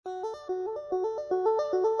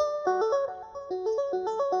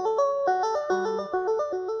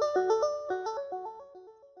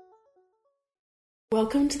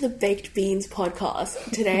Welcome to the Baked Beans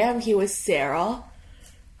podcast. Today I'm here with Sarah.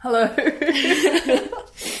 Hello.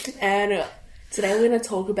 And today we're going to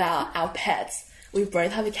talk about our pets. We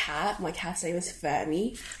both have a cat. My cat's name is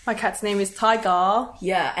Fermi. My cat's name is Tiger.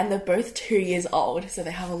 Yeah, and they're both 2 years old, so they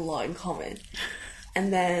have a lot in common.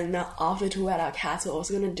 And then after we talk about our cats, we're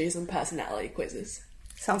also going to do some personality quizzes.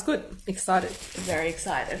 Sounds good. Excited. Very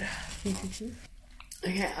excited.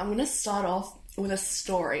 Okay, I'm going to start off with a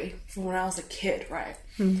story from when I was a kid, right?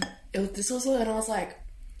 This was when I was like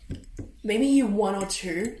maybe year 1 or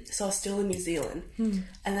 2, so I was still in New Zealand. And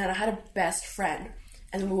then I had a best friend,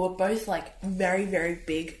 and we were both like very, very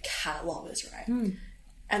big cat lovers, right?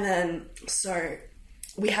 And then so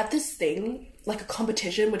we had this thing, like a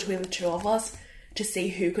competition between the two of us to see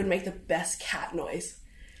who could make the best cat noise.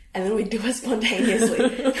 And then we'd do it spontaneously,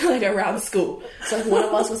 like around school. So like one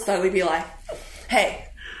of us would suddenly be like, hey,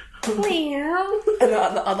 meow. And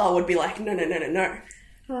the other would be like, no.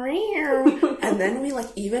 And then we like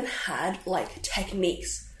even had like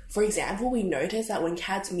techniques. For example, we noticed that when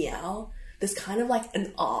cats meow, there's kind of like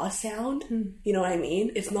an R sound. You know what I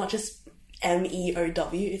mean? It's not just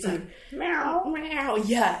M-E-O-W. It's like meow, meow.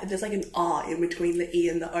 Yeah, there's like an R in between the E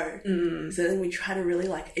and the O. So then we try to really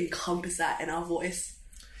like encompass that in our voice.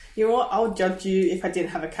 You know what? I would judge you if I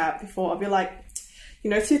didn't have a cat before. I'd be like,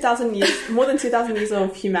 2,000 years, more than 2,000 years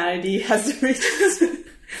of humanity has reached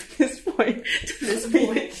this point. Just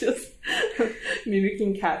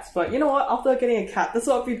mimicking cats. But you know what? After getting a cat, that's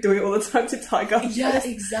what I've been doing all the time to Tiger. Yeah,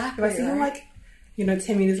 exactly. If I see him like,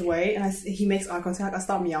 10 meters away and he makes eye contact, I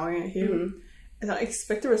start meowing at him. And I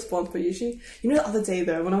expect a response, but usually, the other day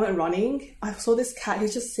though, when I went running, I saw this cat. He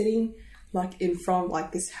was just sitting like in front of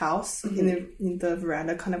like this house in the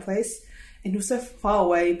veranda kind of place. And he was so far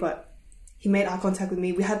away, but he made eye contact with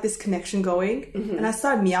me. We had this connection going, and I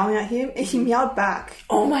started meowing at him, and he meowed back.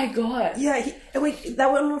 Oh my god! Yeah, that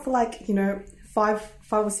went on for like 5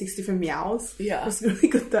 or 6 different meows. Yeah, it was really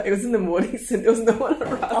good. That it was in the morning, so there was no one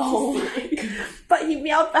around. Oh my god! But he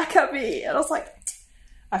meowed back at me, and I was like,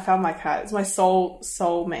 I found my cat. It's my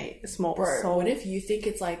soulmate. Bro, what if you think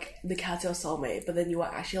it's like the cat's your soulmate, but then you were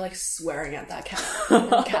actually like swearing at that cat?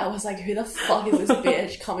 The cat was like, who the fuck is this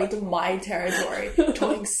bitch coming to my territory,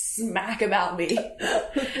 talking smack about me?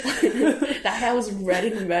 That cat was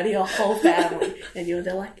ready to murder your whole family, and you were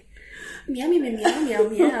there like, meow, meow, meow, meow,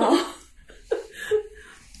 meow.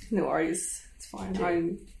 No worries. It's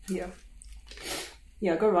fine.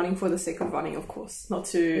 Yeah, go running for the sake of running, of course. Not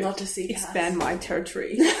to see expand my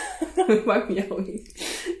territory by meowing.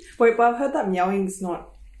 Wait, but I've heard that meowing is not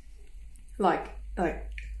like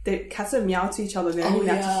the cats don't meow to each other. They only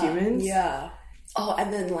meow to humans. Yeah. Oh,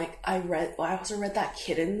 and then like I also read that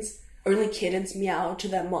only kittens meow to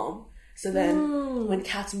their mom. So then when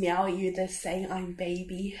cats meow at you, they're saying "I'm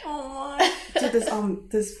baby." Oh, dude,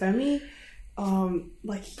 there's Fermi,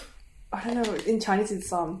 I don't know, in Chinese it's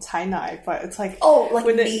Cai Nai, but it's like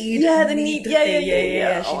when the need. Yeah, the need.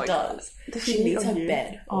 Yeah, oh she does. She needs her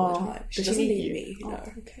bed all the time. She doesn't need me, Oh,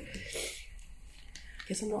 okay.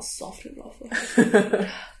 Guess I'm not soft enough.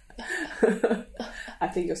 I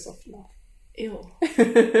think you're soft enough. Ew.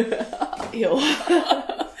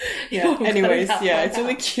 Yeah. Anyways, it's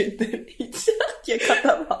really cute that cut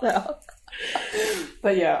that part out.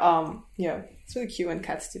 But it's really cute when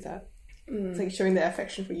cats do that. It's like showing their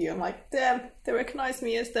affection for you. I'm like, damn, they recognize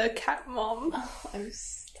me as their cat mom.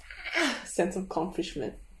 Sense of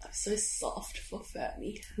accomplishment. I'm so soft for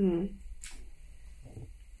Fermi.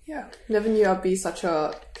 Yeah, never knew I'd be such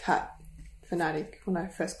a cat fanatic when I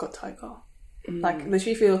first got Tiger. Like,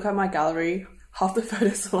 literally, if you look at my gallery, half the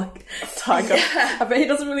photos are like Tiger. Yeah. I bet he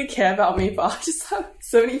doesn't really care about me, but I just have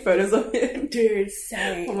so many photos of him. Dude,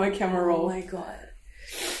 same. On my camera roll. Oh my god.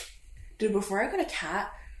 Dude, before I got a cat,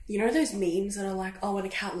 you know those memes that are like, oh, when a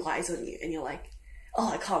cat lies on you and you're like, oh,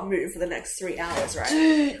 I can't move for the next 3 hours, right?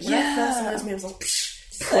 Dude, when I first saw those memes, I was like,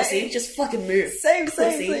 pussy, just fucking move. Same.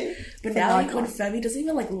 But now, like, when Fermi doesn't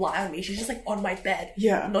even, like, lie on me, she's just, like, on my bed.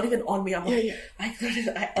 Yeah. Not even on me. I'm like,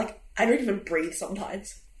 I don't even breathe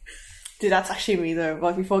sometimes. Dude, that's actually me, though.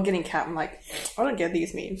 Like, before getting cat, I'm like, I don't get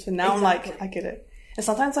these memes. And now I'm like, I get it. And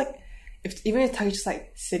sometimes, like, even if Tiger's just,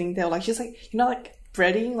 like, sitting there, like, she's, like, like,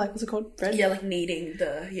 breading, like, what's it called? Bread? Yeah, like kneading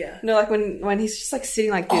No, like when he's just like sitting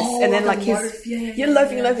like this, and then like his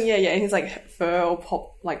loafing, and his like fur or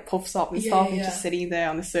puffs up and stuff, and just sitting there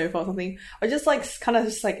on the sofa or something. I just like kind of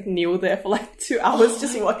just like kneel there for like 2 hours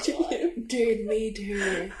just watching him. Dude, me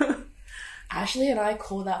too. Ashley and I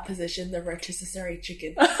call that position the rotisserie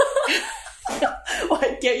chicken. Well,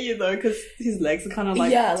 I get you though, because his legs are kind of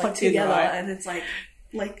like tucked together, in, right? And it's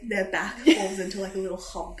like their back forms into like a little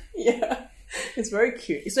hump. Yeah. It's very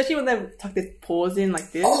cute, especially when they tuck their paws in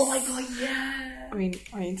like this. Oh my god, yeah. I mean,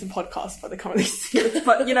 it's a podcast, but they can't really see it.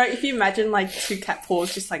 But, you know, if you imagine, like, two cat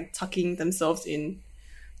paws just, like, tucking themselves in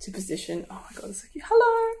to position. Oh, my God, it's so cute.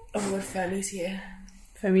 Hello! Oh my god, Fermi's here.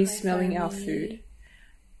 Fermi's smelling our food.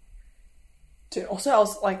 Dude, also,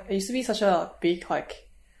 I used to be such a big, like,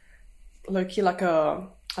 low-key, like a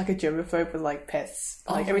germaphobe with, like, pets.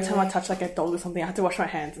 Like, every time I touch, like, a dog or something, I had to wash my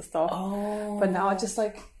hands and stuff. Oh. But now I just,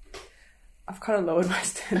 like, I've kind of lowered my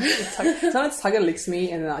standards. Sometimes Tiger licks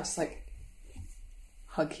me and then I just, like,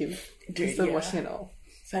 hug him. Dude, instead of yeah. washing it all.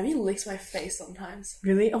 Fermi licks my face sometimes.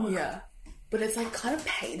 Really? Oh, yeah. But it's like kind of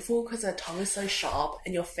painful because her tongue is so sharp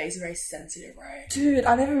and your face is very sensitive, right? Dude,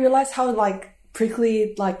 I never realized how like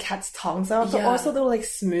prickly like cats' tongues are. I always thought they were like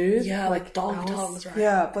smooth. Yeah, like dog owls. tongues, right?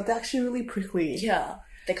 Yeah, but they're actually really prickly. Yeah.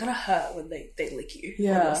 They kind of hurt when they lick you on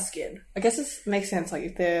Yeah. your skin. I guess this makes sense. Like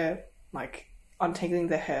if they're like untangling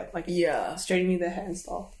their hair, like Yeah. straightening their hair and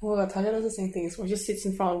stuff. Oh my god, Tiger does the same thing. So he just sits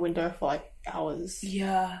in front of the window for like hours.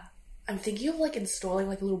 Yeah. I'm thinking of like installing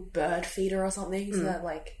like a little bird feeder or something so that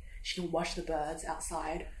like she can watch the birds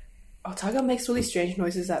outside. Oh, Tiger makes really strange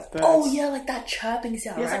noises at birds. Oh yeah, like that chirping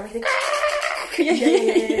sound, right? like, Like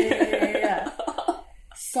yeah.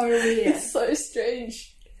 So weird. It's so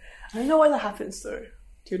strange. I don't know why that happens though.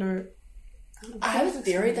 Do you know? I have a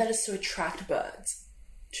theory that is to attract birds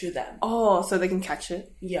to them. Oh, so they can catch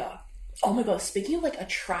it. Yeah. Oh my god, speaking of like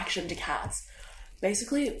attraction to cats,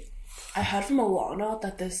 basically I heard from Alana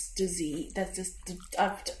that this disease,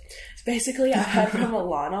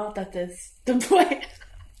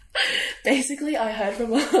 basically I heard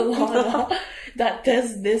from Alana that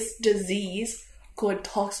there's this disease called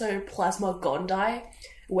Toxoplasma gondii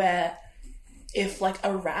where if like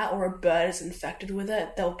a rat or a bird is infected with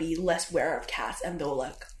it, they'll be less wary of cats and they'll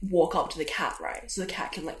like walk up to the cat, right? So the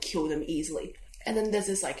cat can like kill them easily. And then there's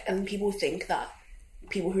this like, and then people think that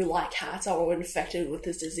people who like cats are all infected with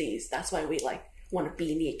this disease. That's why we like want to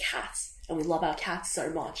be near cats and we love our cats so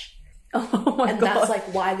much. Oh my and god. that's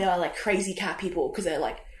like why they're like crazy cat people, because they're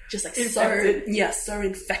like just like Infected. so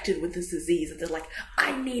infected with this disease that they're like,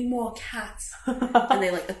 I need more cats. And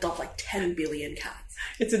they like adopt like 10 billion cats.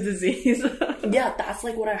 It's a disease. Yeah, that's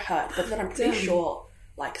like what I heard. But then I'm pretty sure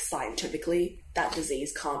like scientifically that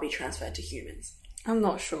disease can't be transferred to humans. I'm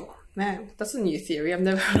not sure. Man, that's a new theory. I've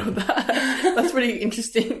never heard of that. That's pretty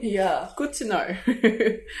interesting. Yeah. Good to know.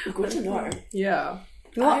 Good to know. Yeah.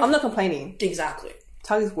 You know what? I'm not complaining. Exactly.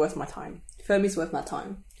 Tiger's worth my time. Fermi's worth my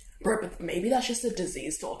time. Bro, but maybe that's just the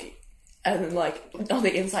disease talking. And then, like, on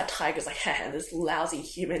the inside, Tiger's like, haha, this lousy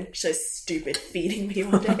human, so stupid, feeding me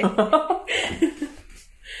all day.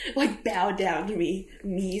 Like, bow down to me,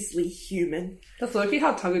 measly human. That's literally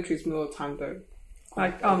how Tiger treats me all the time, though.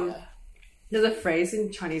 Like, Yeah. there's a phrase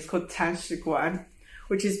in Chinese called Tan Shi Guan,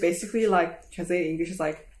 which is basically like, translated in English is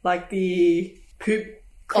like the poop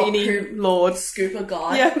cleaning poop lord. Scooper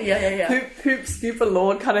guy. Yeah. Yeah. Poop scooper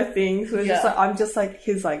lord kind of thing. So it's just Yeah. like, I'm just like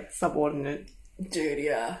his like subordinate. Dude,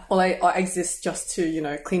 yeah. Or like, I exist just to, you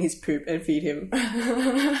know, clean his poop and feed him.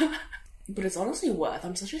 But it's honestly worth.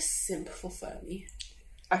 I'm such a simp for Fermi.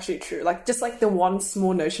 Actually true. Like, just like the one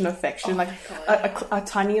small notion of affection, Oh like my a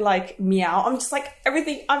tiny like meow. I'm just like,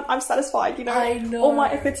 everything, I'm satisfied, you know? I know. All my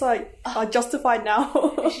efforts are justified now.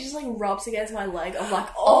 She just like rubs against my leg. I'm like,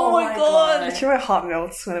 Oh my god! god. Actually, my heart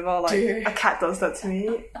melts whenever like Dude. a cat does that to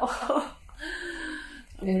me. Oh.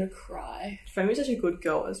 I'm gonna cry. Femi's such a good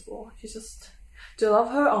girl as well. She's just. Do you love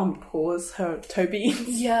her paws, her toe beans?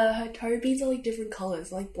 Yeah, her toe beans are like different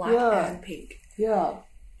colours, like black Yeah. and pink. Yeah.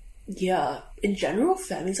 Yeah, in general,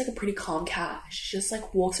 Fermi's like a pretty calm cat. She just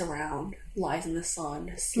like walks around, lies in the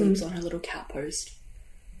sun, sleeps on her little cat post.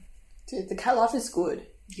 Dude, the cat life is good.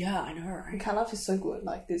 Yeah, I know, The right? cat life is so good.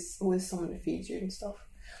 Like, there's always someone to feed you and stuff.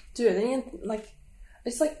 Dude, then you, like,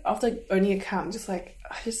 it's like after owning a cat, I'm just like,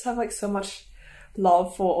 I just have like so much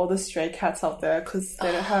love for all the stray cats out there because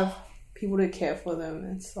they don't have people to care for them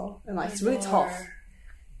and stuff. And like, it's really tough.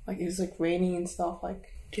 Like, it was like raining and stuff. Like,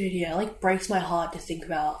 Dude, yeah, it like breaks my heart to think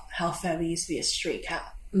about how Fermi used to be a street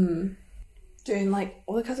cat. dude, and like,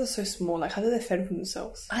 all the cats are so small. Like, how do they fend for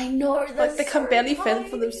themselves? I know, Like, they can barely fend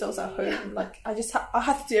for themselves at home. Like, I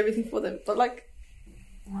have to do everything for them. But like,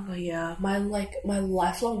 Oh yeah, my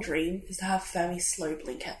lifelong dream is to have Fermi slow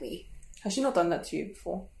blink at me. has she not done that to you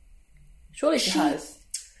before? Surely she has.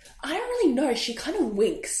 I don't really know. She kind of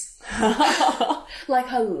winks. Like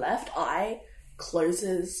her left eye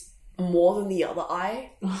closes more than the other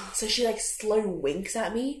eye, so she like slow winks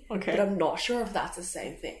at me. Okay. But I'm not sure if that's the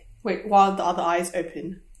same thing. Wait, while the other eye is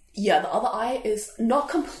open. Yeah, the other eye is not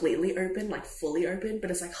completely open, like fully open,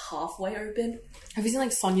 but it's like halfway open. Have you seen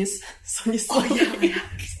like Sonia's Oh yeah, I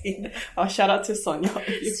have seen. Oh, shout out to Sonia.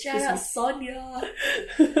 Shout out Sonia.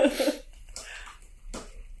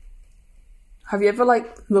 Have you ever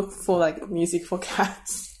like looked for like music for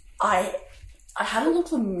cats? I haven't looked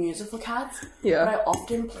for music for cats, Yeah. but I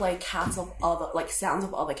often play cats of other, like sounds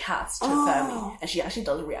of other cats to Fermi, and she actually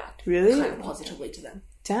does react Really? kind of positively to them.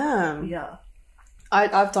 Damn. Yeah.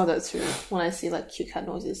 I've done that too when I see like cute cat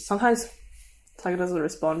noises. Sometimes Tiger doesn't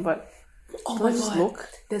respond, but Oh I my just god. look.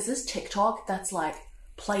 There's this TikTok that's like,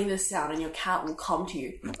 play this sound and your cat will come to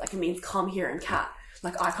you. Like it means come here and cat.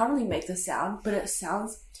 Like I can't really make the sound, but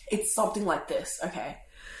it's something like this, okay?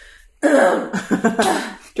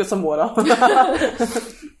 Get some water.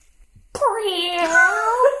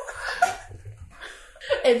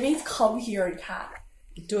 It means come here and cat.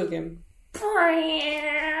 Do it again.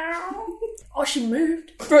 Oh, she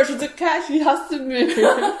moved. Bro, she's a cat. She has to move.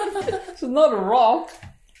 She's not a rock.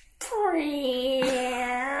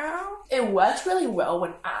 It works really well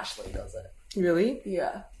when Ashley does it. Really?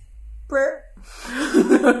 Yeah. Brr.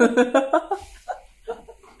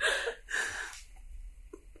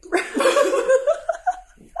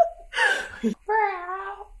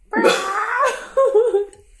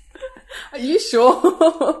 Are you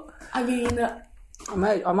sure? I mean,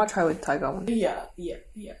 I might try with Tiger one. yeah.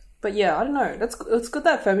 But yeah, I don't know. It's good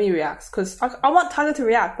that Fermi reacts because I want Tiger to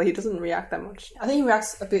react, but he doesn't react that much. I think he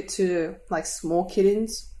reacts a bit to like small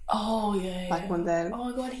kittens, Oh, yeah. like when they're.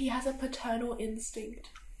 Oh my god, he has a paternal instinct.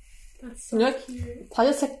 That's so You know, cute.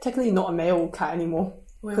 Tiger's technically not a male cat anymore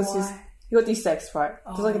Wait, because why? he got de-sexed, right?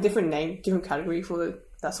 There's like a Oh. different name, different category for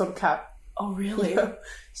that sort of cat. Oh, really?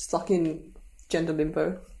 Stuck in gender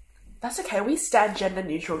limbo. That's okay. We stand gender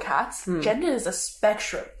neutral cats. Gender is a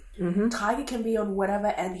spectrum. Mm-hmm. Tiger can be on whatever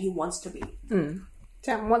end he wants to be. Damn,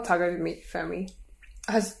 I want Tiger to meet Fermi.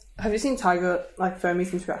 Have you seen Tiger, like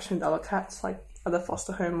Fermi's interaction with other cats, like at the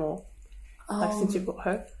foster home or like since you got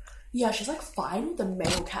her? Yeah, she's like fine with the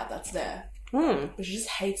male cat that's there. But she just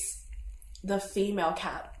hates the female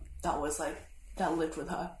cat that lived with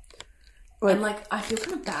her. Wait. And like, I feel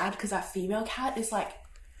kind of bad because that female cat is like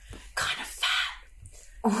kind of fat.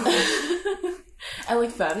 And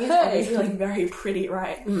like Fermi is obviously like very pretty,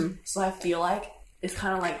 right? So I feel like it's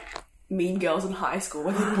kind of like Mean Girls in high school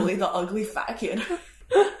when they bully the ugly fat kid.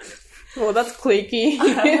 Well, that's cliquey.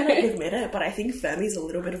 I don't want to admit it, but I think Fermi's a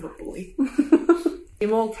little bit of a bully.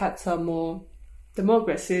 Female cats are more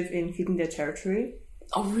aggressive in keeping their territory,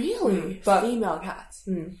 Oh really? But- Female cats.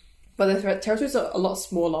 but their territories are a lot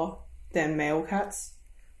smaller than male cats.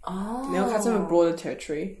 Oh. Male cats have a broader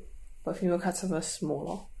territory, but female cats have a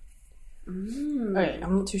smaller. Okay,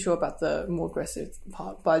 I'm not too sure about the more aggressive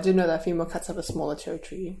part, but I do know that female cats have a smaller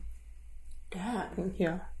territory. Damn.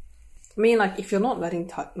 Yeah. I mean, like, if you're not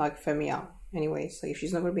letting like Fermi out anyway, so if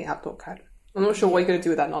she's not going to be an outdoor cat, I'm not sure what you're going to do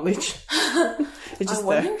with that knowledge. It's I just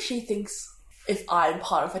wonder there. if she thinks if I'm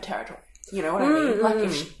part of her territory. You know what I mean? Like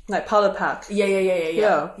if she, Like, part of the pack.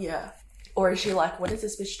 yeah. Or is she like, what is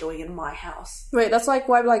this bitch doing in my house? Wait, that's like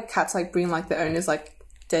why like cats like bring like their owners like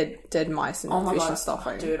dead mice and Oh my fish god, and stuff,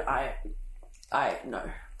 right? dude! I no.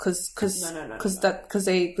 Because No.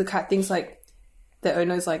 the cat thinks like their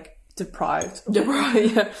owner is like deprived.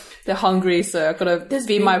 Deprived. Yeah, they're hungry, so I gotta This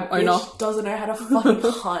be big my owner. bitch doesn't know how to fucking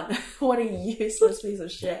hunt. What a useless piece of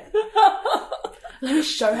shit. Let me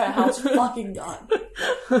show her how it's fucking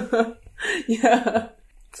done. Yeah,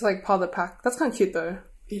 it's like part of the pack. That's kind of cute though.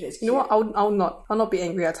 It is. You know what? I'll not be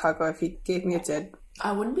angry at Tiger if he gave me a dead.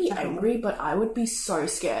 I wouldn't be angry, but I would be so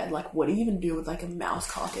scared. Like, what do you even do with like a mouse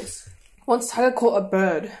carcass? Once Tiger caught a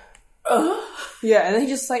bird. Yeah, and then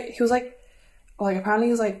he was like apparently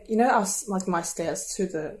he was like, you know, I was like my stairs to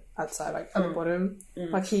the outside, like at the bottom.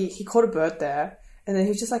 Like he caught a bird there, and then he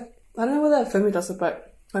was just like, I don't know whether Fermi does it,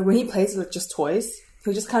 but like when he plays with just toys,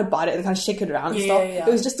 he'll just kind of bite it and kind of shake it around and stuff. Yeah.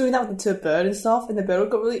 It was just doing that to a bird and stuff, and the bird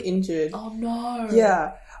got really injured. Oh no.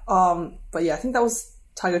 Yeah. But yeah, I think that was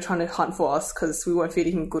Tiger trying to hunt for us because we weren't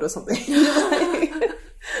feeding him good or something.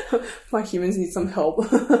 My humans need some help.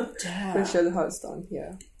 Damn. To show them how it's done.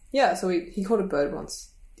 Yeah. Yeah, so he caught a bird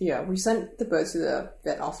once. Yeah, we sent the bird to the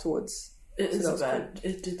vet afterwards. Did that was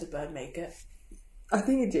the bird make it? I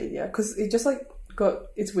think it did, yeah, because it just like got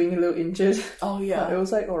its wing a little injured. Oh But it yeah.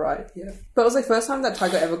 was like alright, yeah. But it was like first time that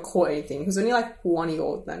Tiger ever caught anything. He was only like 1 year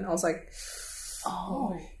old then. I was like,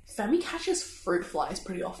 Oh. Fermi catches fruit flies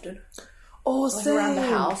pretty often. oh, Like same. around the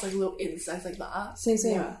house, like little insects like that. Same.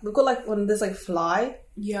 Yeah. We've got like when there's like fly,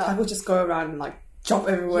 Yeah. Tiger will just go around and like jump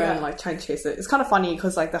everywhere Yeah. and like try and chase it. It's kind of funny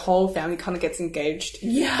because like the whole family kind of gets engaged.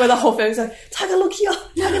 Yeah. Where the whole family's like, Tiger, look here!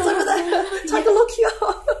 Tiger's over there! Tiger, look here!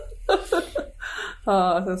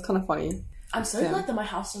 That's kind of funny. I'm so glad that my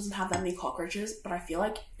house doesn't have that many cockroaches, but I feel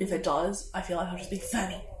like if it does, I feel like I'll just be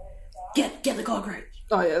Fanny. Get the cockroach.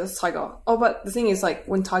 Oh yeah, that's Tiger. Oh, but the thing is, like,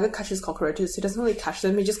 when Tiger catches cockroaches, he doesn't really catch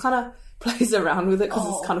them. He just kind of plays around with it because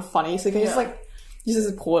it's kind of funny. So he can just like uses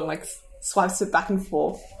his paw and like swipes it back and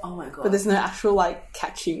forth. Oh my god! But there's no actual like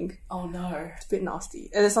catching. Oh no! It's a bit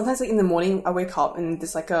nasty. And then sometimes like in the morning, I wake up and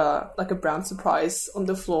there's like a brown surprise on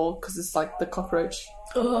the floor because it's like the cockroach.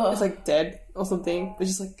 Ugh. It's like dead or something. It's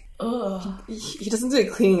just like Ugh. he doesn't do the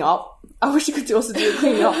cleaning up. I wish he could also do the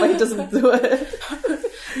cleaning up, but he doesn't do it.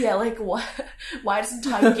 Yeah, like what? Why doesn't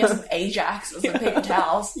Tiger get some Ajax or some paper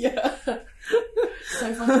towels? Yeah.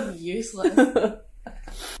 So fucking useless.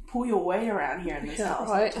 Pull your weight around here in this house,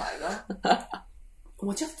 right. Tiger.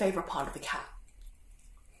 What's your favourite part of the cat?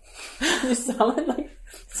 You sound like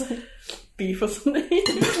it's like beef or something.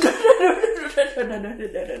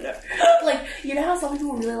 No. Like, you know how some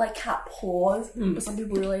people really like cat paws, but some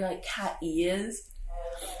people really like cat ears?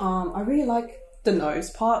 I really like the nose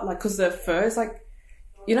part, like, because the fur is like,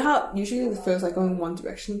 you know how usually the fur is like going one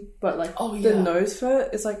direction, but like the nose fur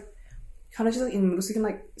is like kind of just like in the middle, so you can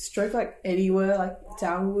like stroke like anywhere, like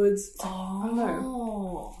downwards. Oh, I don't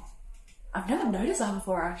know. I've never noticed that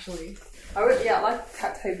before, actually. I like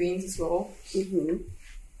cat toe beans as well.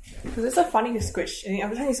 Because it's so funny to squish. And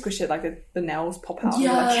every time you squish it, like the nails pop out.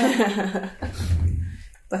 Yeah.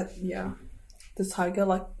 But yeah, the Tiger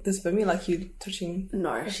does Femi like you touching?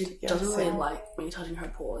 No, she doesn't really like me touching her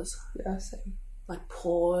paws. Yeah, same. Like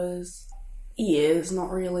paws, ears, not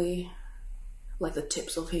really. Like the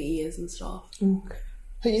tips of her ears and stuff. Okay.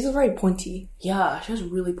 Her ears are very pointy. Yeah, she has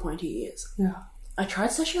really pointy ears. Yeah. I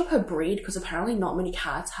tried searching up her breed because apparently not many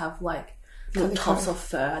cats have like tufts of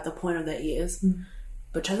fur at the point of their ears.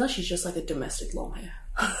 But turns out she's just like a domestic long hair.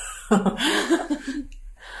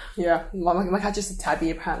 Yeah, my cat's just a tabby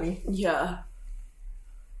apparently. Yeah.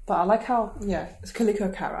 But I like how, it's a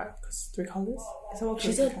calico cat, right? Because 3 colours?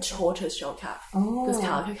 She's a tortoise shell cat. Oh. Because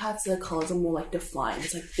calico cats, the colours are more like defined.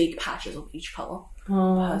 It's like big patches of each colour.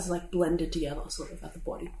 Oh. Hers is like blended together sort of at the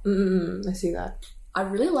body. I see that. I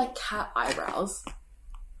really like cat eyebrows.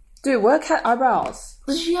 Dude, what are cat eyebrows?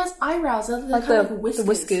 But she has eyebrows. They're Like kind of whiskers. The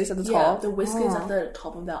whiskers at the top? Yeah, the whiskers at the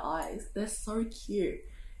top of their eyes. They're so cute.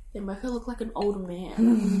 They make her look like an old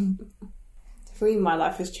man. Definitely my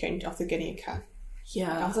life has changed after getting a cat.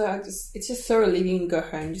 Yeah. Also, it's just so relieving to go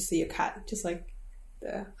home and just see your cat just like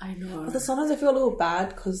there. I know. But sometimes I feel a little bad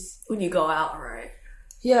because... When you go out, right?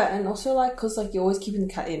 Yeah, and also like because like you're always keeping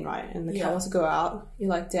the cat in, right? And the cat wants to go out. You're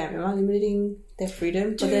like, damn, am I limiting their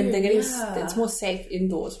freedom? But then they're getting it's more safe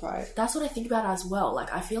indoors, right? That's what I think about as well.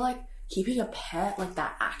 Like, I feel like keeping a pet, like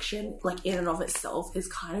that action, like in and of itself, is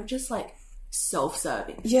kind of just like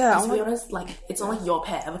self-serving. Yeah, to be honest, like it's not like your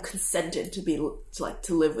pet ever consented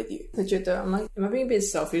to live with you. Legit though, I'm like, am I being a bit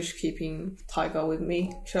selfish keeping Tiger with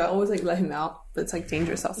me? Should I always like let him out? But it's like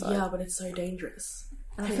dangerous outside. Yeah, but it's so dangerous,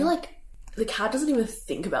 and I feel like the cat doesn't even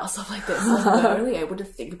think about stuff like this. Like, we're only able to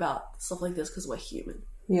think about stuff like this because we're human.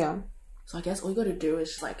 Yeah. So I guess all you got to do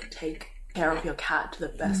is just like take care of your cat to the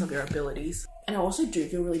best of your abilities. And I also do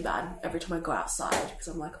feel really bad every time I go outside because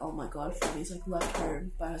I'm like, oh my god, Fanny's like left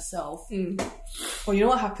home by herself. Well, you know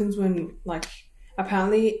what happens when like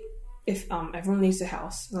apparently if everyone leaves the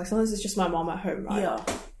house, like sometimes it's just my mom at home, right?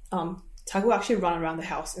 Yeah. Tiger will actually run around the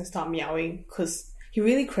house and start meowing because he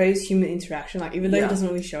really craves human interaction. Like even though he doesn't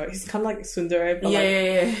really show it, he's kind of like Sundere, but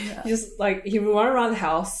yeah. He just like he will run around the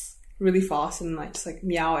house really fast and like just like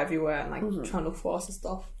meow everywhere and like try and look for us and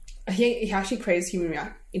stuff. He actually craves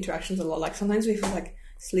human interactions a lot. Like sometimes we feel like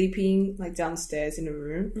sleeping like downstairs in a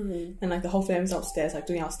room and like the whole family's upstairs like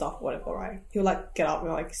doing our stuff or whatever, right? He'll like get up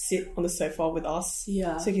and like sit on the sofa with us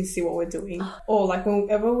so he can see what we're doing. Or like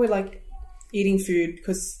whenever we're like eating food,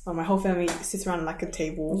 because my whole family sits around like a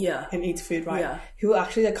table and eats food, right? He will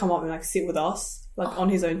actually like come up and like sit with us like on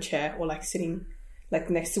his own chair or like sitting like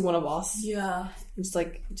next to one of us. Just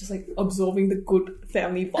like absorbing the good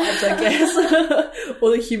family vibes, I guess.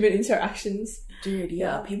 All the human interactions. Dude,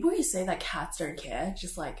 people who say that cats don't care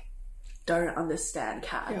just like don't understand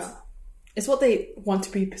cats. It's what they want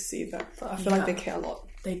to be perceived at, but I feel like they care a lot.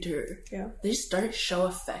 They do. Yeah. They just don't show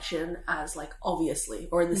affection as like obviously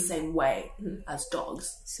or in the same way as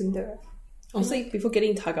dogs. Cinder. Honestly, before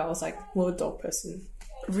getting Tiger, I was like more of a dog person.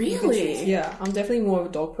 Really? Yeah, I'm definitely more of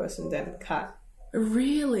a dog person than a cat.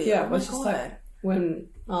 Really? Yeah, but it's just like when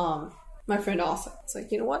my friend asked, it's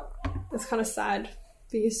like, you know what? It's kind of sad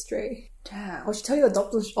being a stray. Damn. I should tell you an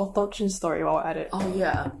adoption story while we're at it. Oh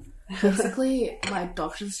yeah. Basically, my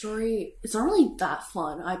adoption story, it's not really that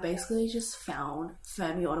fun. I basically just found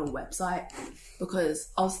Fermi on a website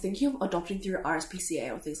because I was thinking of adopting through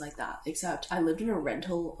RSPCA or things like that, except I lived in a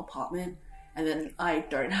rental apartment and then I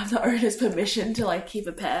don't have the owner's permission to like keep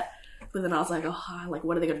a pet. But then I was like, oh, like,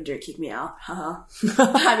 what are they going to do? Kick me out?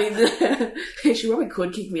 I mean, she probably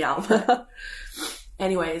could kick me out, but...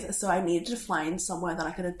 Anyways, so I needed to find somewhere that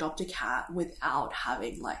I could adopt a cat without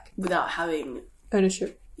having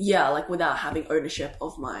Ownership. yeah, like without having ownership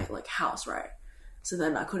of my like house, right? So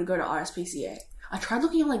then I couldn't go to RSPCA. I tried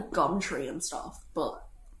looking at like Gumtree and stuff, but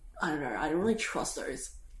I don't know, I didn't really trust those.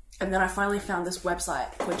 And then I finally found this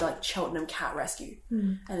website called like Cheltenham Cat Rescue,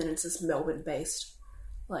 and then it's this Melbourne-based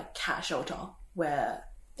like cat shelter where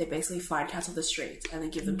they basically find cats off the streets and then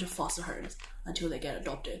give them to foster homes until they get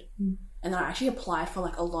adopted. And then I actually applied for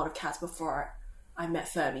like a lot of cats before I met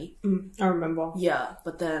Fermi. I remember. Yeah,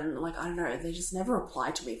 but then like I don't know, they just never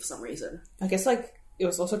applied to me for some reason. I guess like it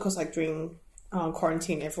was also because like during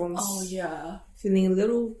quarantine, everyone's feeling a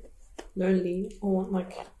little lonely or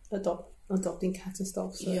like adopting cats and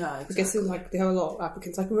stuff. So yeah, exactly. I guess it was like they have a lot of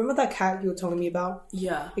applicants. Like remember that cat you were telling me about?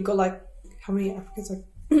 Yeah, it got like how many applicants? Like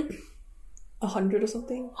 100 or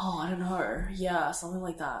something. Oh, I don't know. Yeah, something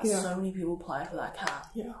like that. Yeah. So many people applied for that cat.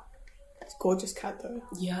 Yeah. It's a gorgeous cat though.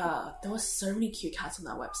 Yeah, there were so many cute cats on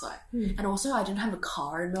that website. And also I didn't have a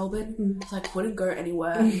car in Melbourne, so I couldn't go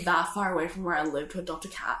anywhere that far away from where I lived to adopt a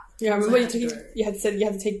cat. Yeah, I remember So you had said you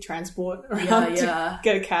had to take transport around to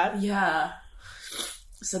get a cat. Yeah.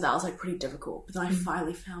 So that was like pretty difficult. But then I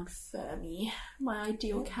finally found Fermi, my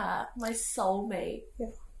ideal cat, my soulmate.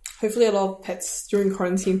 Yeah. Hopefully a lot of pets during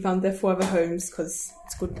quarantine found their forever homes because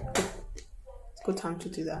it's good time to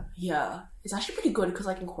do that. Yeah, it's actually pretty good because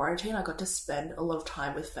like in quarantine I got to spend a lot of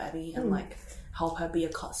time with Fermi and like help her be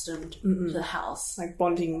accustomed to the house, like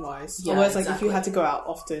bonding wise. Yeah, Otherwise, like exactly. if you had to go out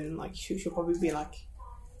often, like she'll probably be like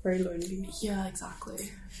very lonely. Yeah,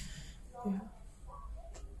 exactly. Yeah.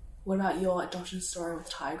 What about your adoption story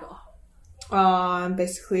with Tiger?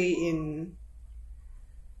 Basically in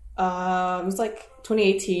it was like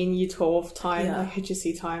 2018 year 12 time, like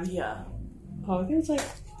HSC time. Yeah. I think it was like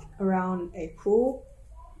around April.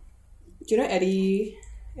 Do you know Eddie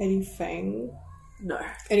Feng? No.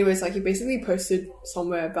 Anyways, like he basically posted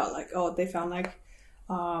somewhere about like, oh, they found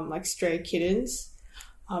like stray kittens.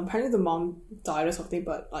 Apparently the mom died or something,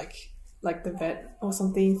 but like the vet or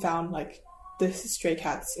something found like the stray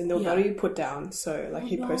cats and they were about to be put down. So like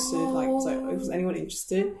he posted like was anyone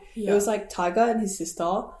interested? It was like Tiger and his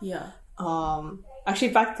sister. Yeah. Actually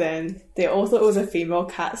back then they all thought it was a female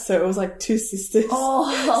cat, so it was like two sisters.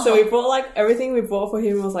 Oh. So we bought like everything we bought for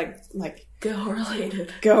him was like girl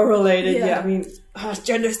related. Yeah, I mean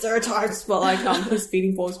gender stereotypes, but like his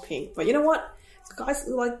feeding bowl is pink. But you know what? Guys,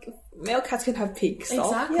 like male cats can have pink stuff.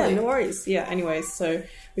 Exactly. Yeah, no worries. Yeah, anyways, so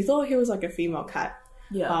we thought he was like a female cat.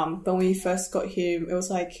 Yeah. But when we first got him, it was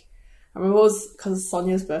like I remember it was because of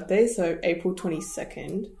Sonia's birthday, so April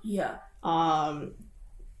 22nd. Yeah.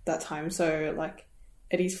 That time, so like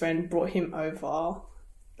Eddie's friend brought him over.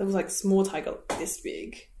 It was like small tiger, like this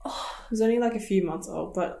big. Oh. It was only like a few months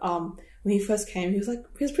old, but when he first came, he was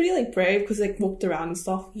pretty like brave because like walked around and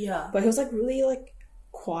stuff. Yeah. But he was like really like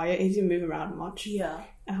quiet. He didn't move around much. Yeah.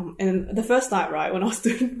 And the first night, right, when I was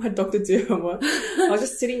doing my Dr. Do homework, I was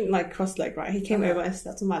just sitting like cross-legged, right? He came over and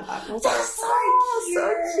sat on my lap. And I was like,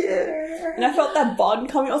 so cute. And I felt that bond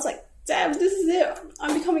coming. I was like, damn, this is it.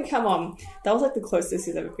 I'm becoming Camon. That was like the closest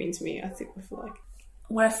he's ever been to me, I think. I feel like.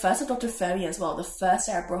 When I first adopted Fermi as well, the first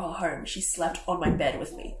day I brought her home, she slept on my bed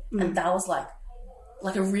with me. And that was like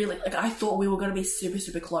a really, like I thought we were going to be super,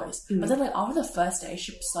 super close. But then like after the first day,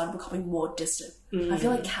 she started becoming more distant. I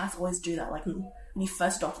feel like cats always do that. Like when you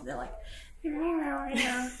first adopt them, they're like, and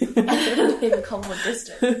then they become more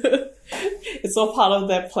distant. It's all part of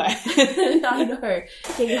their plan. I know.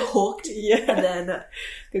 Getting hooked. Yeah. And then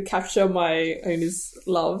to capture my owner's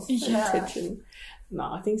love and Yeah. attention.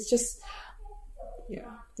 No, I think it's just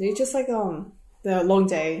it's just like the long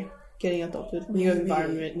day getting adopted, new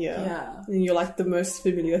environment, Yeah. And you're like the most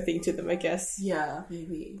familiar thing to them, I guess. Yeah,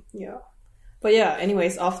 maybe. Yeah. But yeah,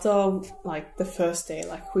 anyways, after like the first day,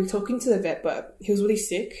 like we were talking to the vet, but he was really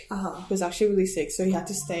sick. He was actually really sick, so he had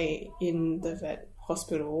to stay in the vet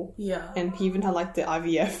hospital. Yeah. And he even had like the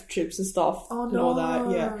IVF trips and stuff and all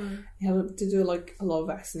that. Yeah. He had to do like a lot of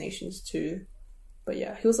vaccinations too. But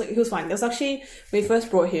yeah, he was fine. There was actually, when we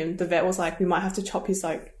first brought him, the vet was like, we might have to chop his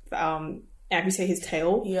like amputate his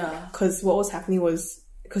tail. Yeah. Because what was happening was,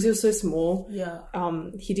 because he was so small,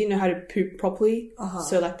 he didn't know how to poop properly.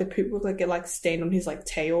 So like the poop would like get like stained on his like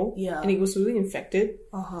tail. Yeah. And he was really infected.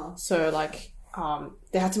 Uh-huh. So like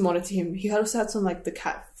they had to monitor him. He also had some like the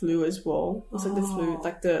cat flu as well. It was like the flu,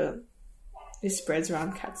 like it spreads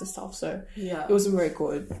around cats and stuff. So Yeah. it wasn't very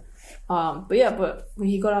good. But when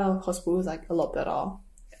he got out of hospital, it was like a lot better.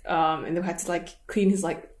 And they had to like clean his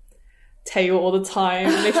like tail all the time,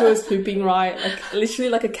 make sure it was pooping right, like literally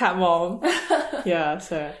like a cat mom. Yeah,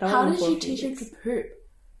 so that How was did you important. teach him to poop?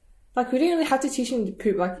 Like we didn't really have to teach him to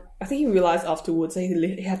poop. Like I think he realized afterwards that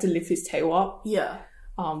he had to lift his tail up. Yeah.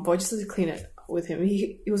 But I just had to clean it with him.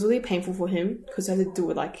 It was really painful for him because I had to do it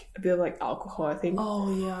with like a bit of like alcohol, I think,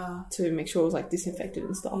 Oh, yeah. to make sure it was like disinfected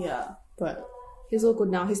and stuff. Yeah. But he's all good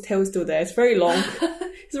now. His tail is still there. It's very long.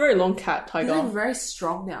 He's a very long cat, He's tiger. like very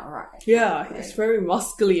strong now, right? Yeah, it's very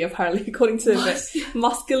muscly apparently, according to the vet.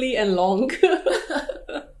 Muscly and long.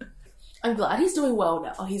 I'm glad he's doing well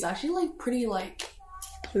now. He's actually like pretty like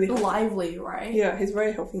Really lively, right? Yeah, he's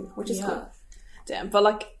very healthy, which is Yeah. good. Damn, but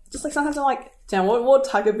like, just like sometimes I'm like, damn, what would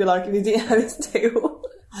Tiger be like if he didn't have his tail?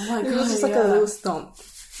 Oh my If god, it was just like yeah. a little stump.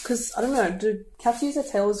 Because, I don't know, do cats use their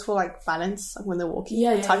tails for like balance, like when they're walking?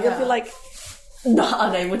 Yeah, yeah, Tiger yeah. feel like Not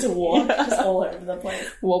unable to walk, Yeah. just all over the place.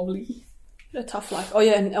 wobbly. A tough life. Oh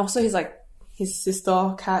yeah, and also he's like, his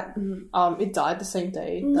sister cat, it died the same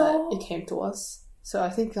day No. that it came to us. So I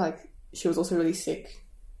think like, she was also really sick.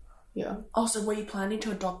 Yeah. Oh, so were you planning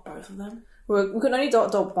to adopt both of them? We could only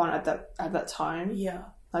adopt one at that time. Yeah.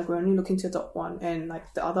 Like we're only looking to adopt one, and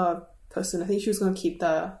like the other person, I think she was gonna keep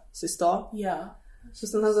the sister. Yeah. So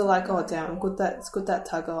sometimes they're like, oh damn, it's good that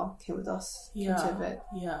Tiger came with us. Came to the vet.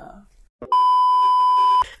 Yeah.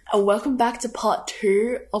 And welcome back to part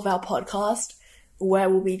 2 of our podcast, where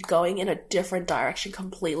we'll be going in a different direction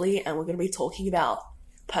completely, and we're going to be talking about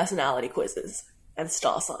personality quizzes and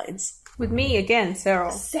star signs. With me again,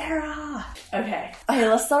 Sarah. Sarah! Okay,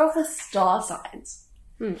 let's start off with star signs.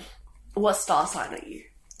 What star sign are you?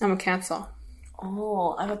 I'm a Cancer.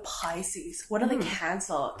 Oh, I'm a Pisces. What are the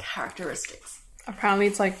Cancer characteristics? Apparently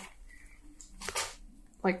it's like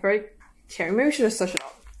very caring. Maybe we should just search it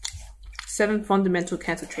up. 7 fundamental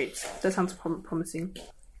Cancer traits. That sounds promising.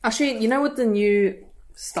 Actually, you know what the new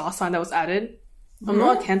star sign that was added? I'm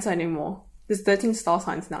not a Cancer anymore. There's 13 star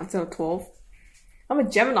signs now instead of 12. I'm a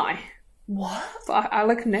Gemini. What? But I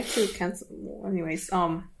like connect to Cancer more. Anyways,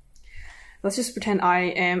 let's just pretend I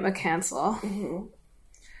am a Cancer.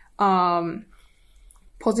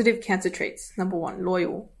 Positive Cancer traits. Number 1,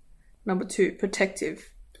 loyal. Number 2, protective.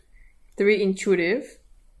 3, intuitive.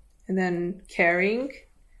 And then caring.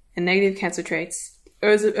 And negative Cancer traits.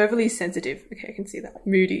 Overly sensitive. Okay, I can see that.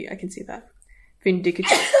 Moody. I can see that. Vindictive.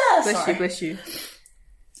 Bless you, bless you.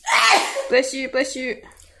 Bless you, bless you.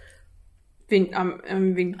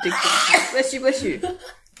 I'm vindictive. Bless you, bless you.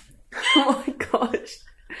 Oh my gosh.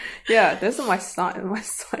 Yeah, those are my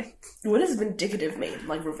signs. What does vindictive mean?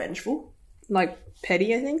 Like revengeful? Like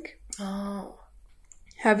petty, I think. Oh.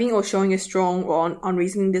 Having or showing a strong or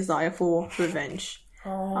unreasoning desire for revenge.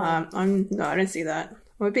 Oh. I don't see that.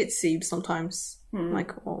 I'm a bit sieve sometimes.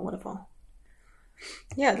 Like, or whatever.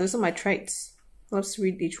 Yeah, those are my traits. Let's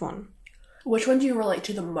read each one. Which one do you relate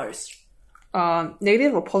to the most?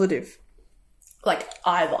 Negative or positive? Like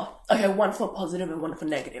either. Okay, one for positive and one for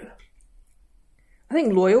negative. I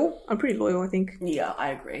think loyal. I'm pretty loyal, I think. Yeah, I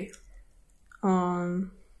agree. I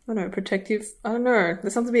don't know, protective. I don't know.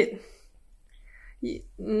 That sounds a bit...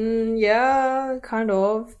 yeah, kind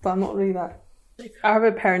of. But I'm not really that... I have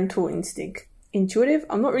a parental instinct. Intuitive?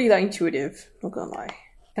 I'm not really that intuitive. Not gonna lie.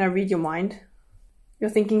 Can I read your mind? You're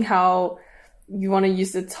thinking how you want to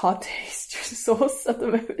use the tart taste sauce at the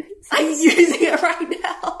moment. I'm using it right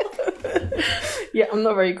now. Yeah, I'm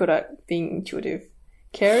not very good at being intuitive.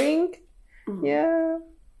 Caring? Yeah.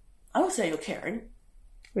 I would say you're caring.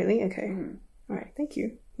 Really? Okay. Alright, thank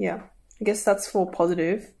you. Yeah. I guess that's for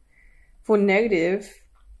positive. For negative,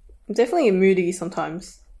 I'm definitely moody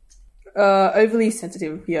sometimes. Overly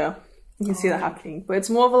sensitive, yeah. You can see that happening. But it's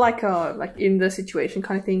more of like in the situation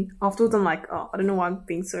kind of thing. Afterwards I'm like, oh, I don't know why I'm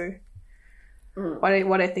being so... Why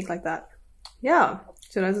do I think like that? Yeah.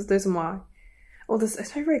 So those are my... Oh,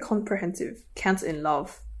 it's very comprehensive. Cancer in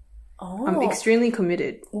love. Oh. I'm extremely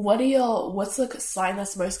committed. What's the sign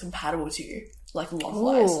that's most compatible to you? Like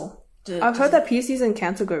love-wise? Oh. I've heard that Pisces and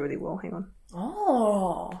Cancer go really well. Hang on.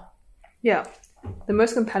 Oh. Yeah. The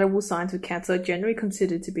most compatible signs with Cancer are generally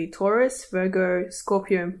considered to be Taurus, Virgo,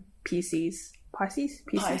 Scorpio, and Pisces. Pisces?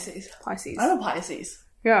 Pisces. I'm a Pisces.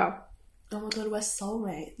 Yeah. Oh my god, we're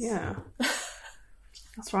soulmates. Yeah.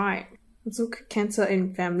 That's right. Let's look at Cancer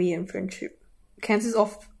in family and friendship. Cancer's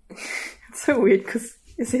off... It's so weird because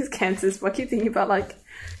it says cancers, but I keep thinking about like...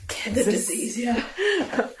 The disease, yeah.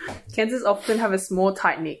 Cancers often have a small,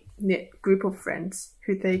 tight-knit group of friends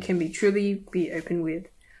who they can truly be open with.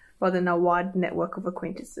 rather than a wide network of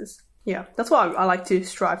acquaintances. Yeah, that's what I like to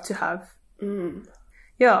strive to have.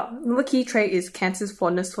 Yeah, another key trait is Cancer's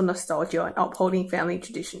fondness for nostalgia and upholding family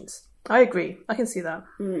traditions. I agree. I can see that.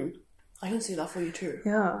 I can see that for you too.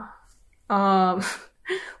 Yeah.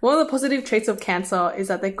 One of the positive traits of Cancer is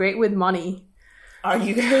that they're great with money. Are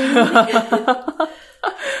you going?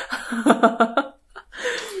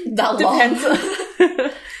 That Depends.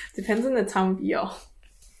 Depends on the time of year.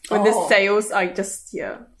 When there's sales, I just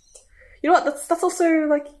You know what? That's also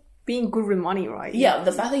like being good with money, right? Yeah,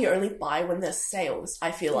 the fact that you only buy when there's sales,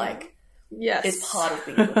 I feel like yes, is part of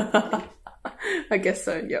being good with money. I guess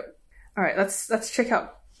so. Yep. All right, let's check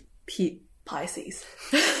out Pete Pisces.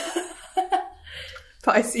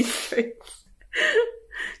 Pisces traits.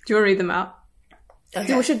 Do you want to read them out? Okay.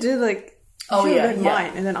 Dude, we should do like.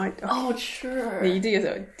 Mine, and then I. Oh, sure. Yeah, you do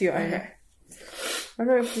yours. Do your own. I don't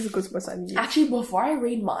know if this is a good spot to use. Actually, before I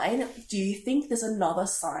read mine, do you think there's another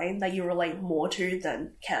sign that you relate more to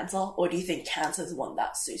than Cancer, or do you think Cancer is one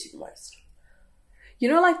that suits you the most? You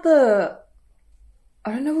know, like I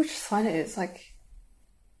don't know which sign it is. Like,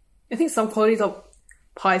 I think some qualities of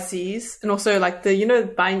Pisces, and also like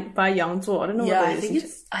the Bai Yang Zuo. I don't know. Yeah, what I that think is.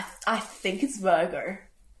 it's. I think it's Virgo.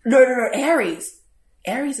 No, Aries.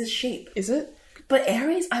 Aries is sheep. Is it? But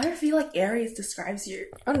Aries, I don't feel like Aries describes you.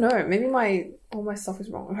 I don't know. Maybe all my stuff is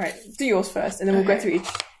wrong. Alright, do yours first, and then we'll go through each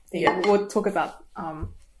thing. Yeah. We'll talk about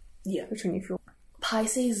which one you feel.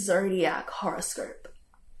 Pisces zodiac horoscope.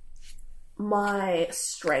 My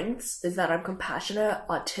strengths is that I'm compassionate,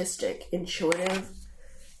 artistic, intuitive,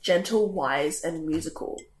 gentle, wise, and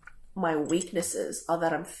musical. My weaknesses are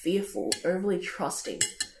that I'm fearful, overly trusting,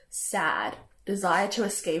 sad, desire to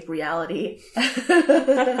escape reality,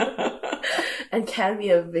 and can be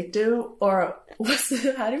a victim or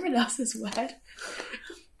how do you pronounce this word?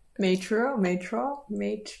 Matra.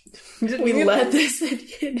 We learned this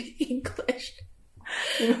in English.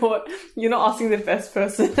 You know what? You're not asking the best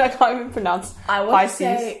person. I can't even pronounce. I would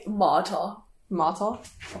say martyr. Martyr.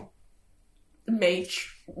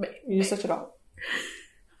 Mage. You search it up.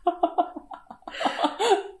 Martyr.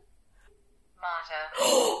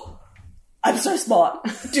 I'm so smart,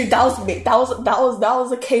 dude. That was me. That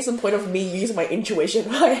was a case in point of me using my intuition.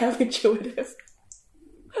 I am intuitive.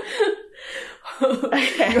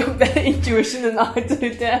 Okay. You have better intuition than I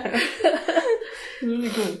do. Damn. Really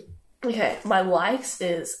good. Okay, my likes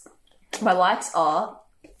are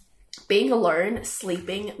being alone,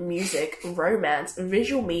 sleeping, music, romance,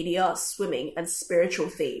 visual media, swimming, and spiritual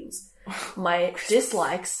themes. My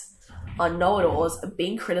dislikes are know-it-alls,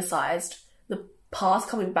 being criticized, the past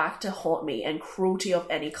coming back to haunt me, and cruelty of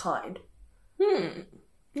any kind.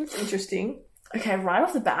 That's interesting. Okay, right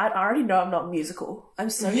off the bat, I already know I'm not musical. I'm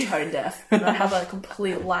so tone deaf, and I have a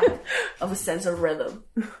complete lack of a sense of rhythm.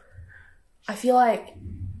 I feel like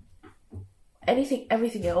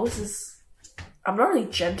everything else is... I'm not really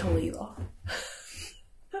gentle either.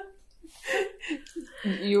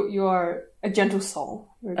 You are a gentle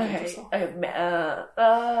soul. You're a gentle soul.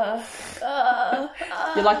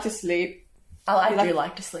 You like to sleep. I do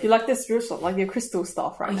like to sleep. You like the spiritual, like your crystal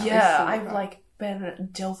stuff right now. Yeah, I've been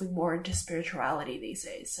delving more into spirituality these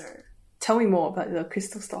days, so... Tell me more about the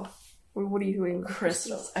crystal stuff. What are you doing with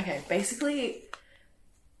crystals? Okay, basically...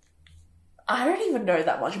 I don't even know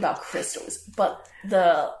that much about crystals, but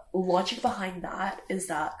the logic behind that is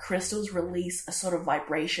that crystals release a sort of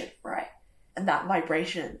vibration, right? And that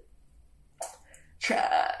vibration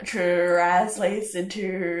translates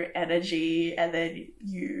into energy, and then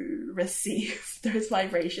you receive those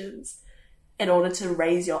vibrations in order to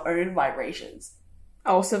raise your own vibrations. I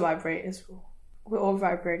also vibrate as well. We're all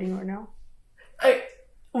vibrating right now.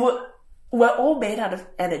 We're all made out of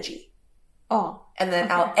energy. Oh. And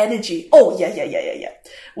then our energy... Oh, yeah.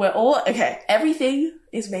 We're all... Okay, everything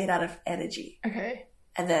is made out of energy. Okay.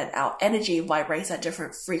 And then our energy vibrates at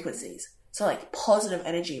different frequencies. So, like, positive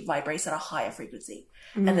energy vibrates at a higher frequency.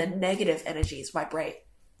 And then negative energies vibrate.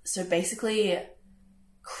 So, basically,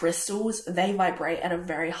 crystals, they vibrate at a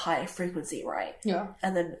very high frequency, right? Yeah.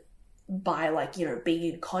 And then by, like, being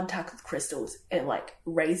in contact with crystals, it, like,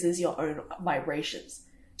 raises your own vibrations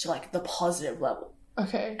to, like, the positive level.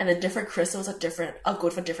 Okay. And then different crystals are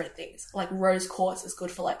good for different things. Like rose quartz is good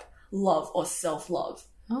for like love or self-love.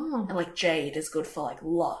 Oh. And like jade is good for like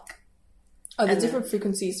luck. Are there different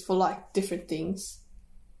frequencies for like different things?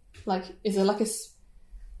 Like, is there like a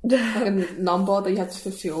number that you have to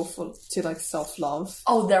fulfill to like self-love?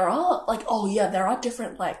 Oh, there are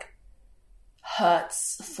different like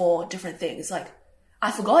hertz for different things. Like, I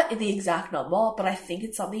forgot the exact number, but I think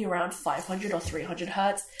it's something around 500 or 300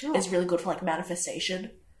 hertz. It's really good for like manifestation.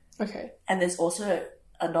 Okay. And there's also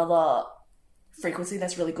another frequency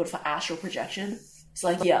that's really good for astral projection. So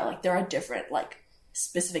like, yeah, like there are different like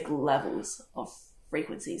specific levels of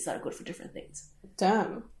frequencies that are good for different things.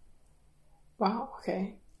 Damn. Wow,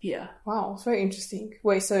 okay. Yeah. Wow, it's very interesting.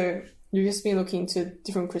 Wait, so you've just been looking into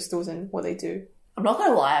different crystals and what they do? I'm not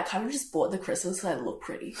gonna lie, I kind of just bought the crystals because they look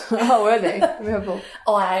pretty. Oh, were they?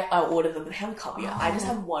 Oh, I ordered them and they haven't come yet. I just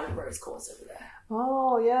have one rose quartz over there.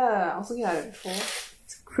 Oh, yeah. I was looking at it before.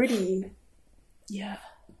 It's pretty. Yeah.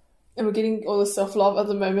 And we're getting all the self-love at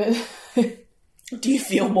the moment. Do you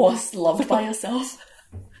feel more loved by yourself?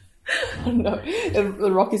 I don't know.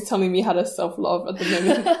 The Rock is telling me how to self-love at the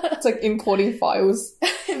moment. It's like importing files.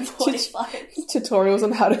 Tutorials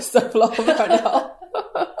on how to self-love right now.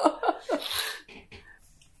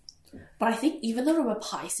 But I think even though I'm a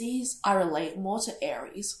Pisces, I relate more to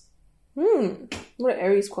Aries. What are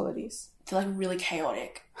Aries qualities? They're like really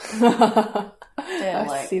chaotic.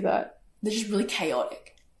 I see that. They're just really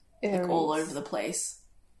chaotic. Aries. Like all over the place.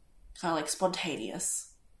 Kind of like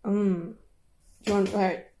spontaneous. Do you want...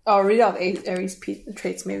 Right. I'll read out Aries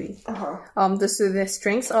traits maybe. So their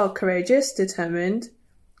strengths are courageous, determined,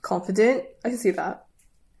 confident. I can see that.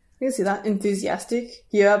 Enthusiastic.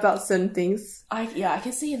 Yeah, about certain things. I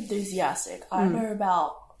can see enthusiastic. I don't know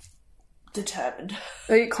about determined.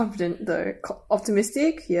 Very confident though.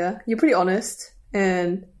 Optimistic. Yeah, you're pretty honest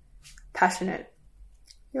and passionate.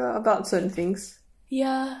 Yeah, about certain things.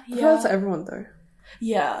 Yeah. I feel that's everyone though.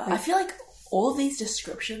 Yeah, I feel like all of these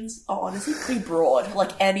descriptions are honestly pretty broad.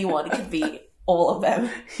 Like anyone can be all of them.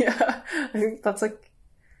 Yeah, I think that's like,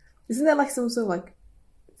 isn't there like some sort of like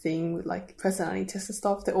thing with like personality tests and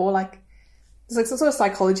stuff? They're all like, there's like some sort of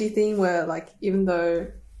psychology thing where like even though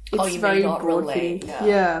it's very broad thing,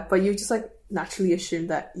 yeah, but you just like naturally assume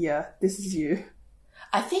that this is you.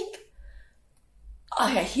 I think.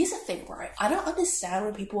 Okay, here's the thing, right? I don't understand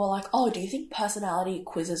when people are like, "Oh, do you think personality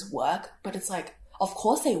quizzes work?" But it's like, of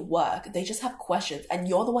course they work. They just have questions, and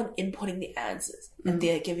you're the one inputting the answers, and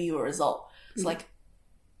they're giving you a result. It's like,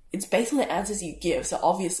 it's based on the answers you give, so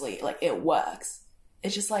obviously, like, it works.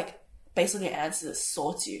 It's just like, based on your answers, it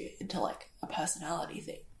sorts you into like a personality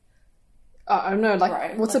thing. I don't know, like,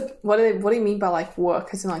 right? what do you mean by like work?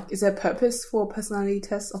 As in, like, is there a purpose for a personality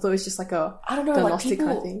test? I thought it was just like a diagnostic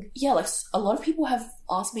kind of thing. Yeah, like a lot of people have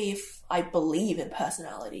asked me if I believe in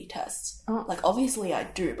personality tests. Like, obviously I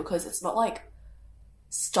do, because it's not like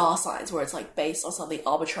star signs where it's like based on something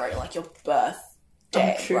arbitrary, like your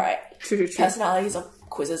birthday, right? True. Personalities of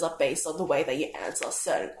quizzes are based on the way that you answer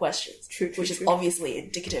certain questions, which is obviously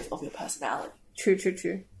indicative of your personality. True.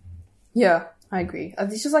 Yeah, I agree.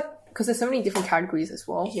 It's just like, because there's so many different categories as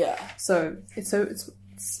well. Yeah. So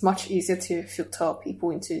it's much easier to filter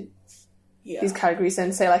people into these categories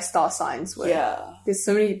than say like star signs where there's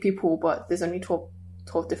so many people but there's only 12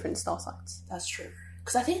 different star signs. That's true.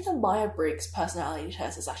 Because I think the Myers-Briggs personality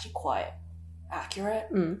test is actually quite accurate.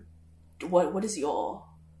 What is your...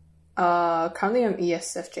 Currently I'm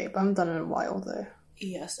ESFJ, but I haven't done it in a while though.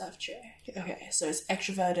 ESFJ. Yeah. Okay, so it's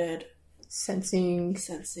extroverted... Sensing...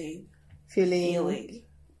 Feeling...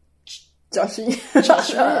 Judging.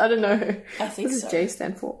 I don't know. I think what does J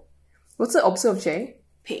stand for? What's the opposite of J?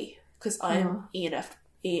 P. Because I'm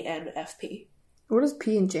ENFP. What does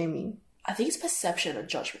P and J mean? I think it's perception and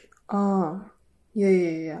judgment. Oh.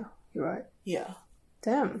 Yeah. You're right. Yeah.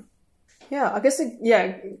 Damn. Yeah, I guess,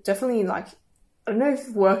 definitely, like, I don't know if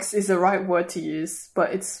works is the right word to use,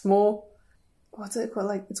 but it's more, what's it called?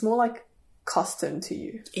 Like, it's more like custom to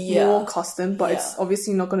you. Yeah. More custom, but it's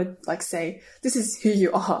obviously not going to, like, say, this is who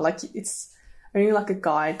you are. Like, it's only like a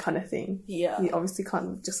guide kind of thing. Yeah. You obviously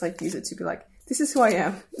can't just, like, use it to be like, this is who I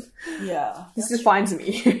am. Yeah. This defines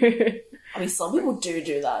me. I mean, some people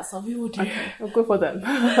do that. Some people do. Okay, well, good for them.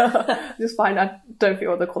 Just fine. I don't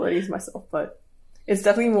feel all the qualities myself, but it's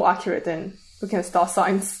definitely more accurate than looking at star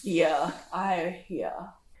signs. Yeah.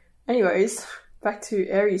 Anyways, back to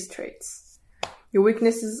Aries traits. Your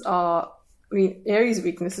weaknesses are... Aries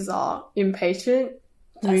weaknesses are impatient,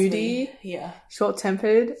 moody,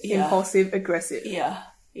 short-tempered, impulsive, aggressive. Yeah.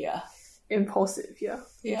 Impulsive, yeah.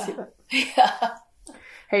 You can see that. Yeah.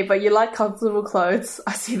 Hey, but you like comfortable clothes.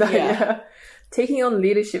 I see that, yeah. Taking on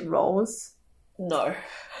leadership roles. No.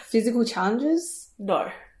 Physical challenges.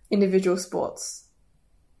 No. Individual sports.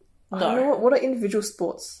 No. I don't know what are individual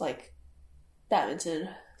sports? Like badminton,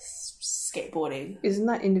 skateboarding. Isn't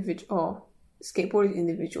that individual? Oh, skateboarding is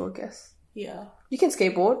individual, I guess. Yeah. You can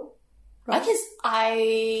skateboard. Right? Do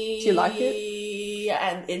you like it?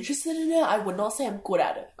 I'm interested in it. I would not say I'm good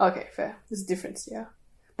at it. Okay, fair. There's a difference, yeah.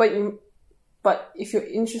 But if you're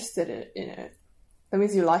interested in it, that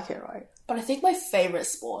means you like it, right? But I think my favourite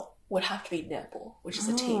sport would have to be netball, which is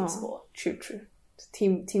a team sport. True.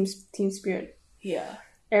 Team spirit. Yeah.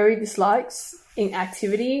 Airy dislikes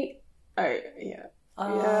inactivity. Oh, yeah.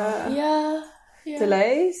 Yeah.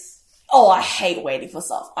 Delays. Oh, I hate waiting for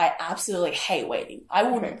stuff. I absolutely hate waiting. I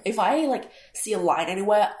would, Okay. if I, like, see a line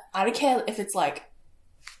anywhere, I don't care if it's, like,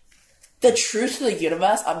 the truth to the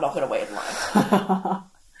universe, I'm not going to wait in line.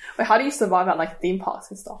 Wait, how do you survive at, like, theme parks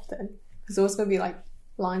and stuff then? Because there's always going to be, like,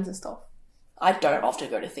 lines and stuff. I don't often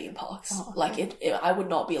go to theme parks. Oh, okay. Like, I would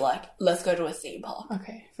not be like, let's go to a theme park.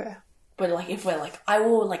 Okay, fair. But, like, if we're, like, I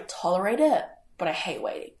will, like, tolerate it, but I hate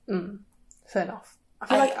waiting. Fair enough. I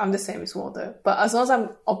feel like I'm the same as well, though. But as long as I'm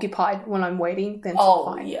occupied when I'm waiting, then it's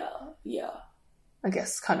fine. Yeah. I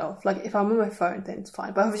guess, kind of. Like, if I'm on my phone, then it's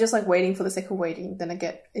fine. But if I'm just, like, waiting for the sake of waiting, then I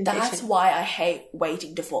get impatient. That's why I hate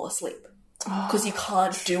waiting to fall asleep. Because you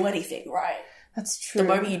can't do anything, right? That's true. The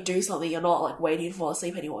moment you do something, you're not, like, waiting to fall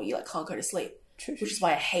asleep anymore. You, like, can't go to sleep. True. Which is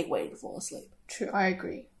why I hate waiting to fall asleep. True, I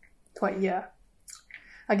agree. But, yeah.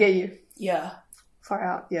 I get you. Yeah. Far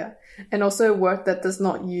out, yeah. And also work that does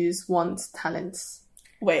not use one's talents.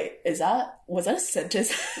 Wait, was that a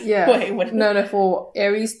sentence? Yeah. Wait, what? No, for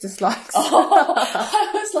Aries dislikes. Oh,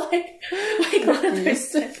 I was like, wait, one of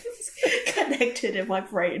those sentences connected in my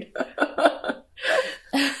brain.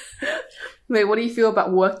 Wait, what do you feel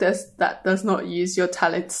about work that does not use your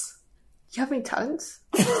talents? You have any talents?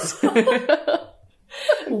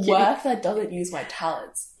 Work that doesn't use my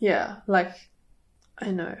talents. Yeah, like,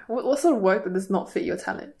 I know. What sort of work that does not fit your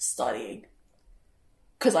talent? Studying.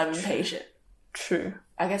 Because I'm impatient. True.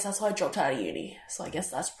 I guess that's why I dropped out of uni. So I guess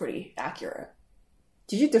that's pretty accurate.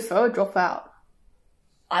 Did you defer or drop out?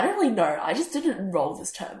 I don't really know. I just didn't enroll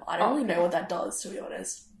this term. I don't really know what that does, to be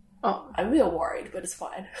honest. Oh, I'm a bit worried, but it's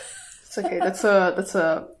fine. it's okay. That's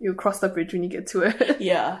a you'll cross that bridge when you get to it.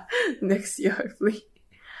 Yeah. Next year, hopefully.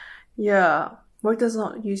 Yeah. Work does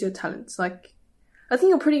not use your talents. Like, I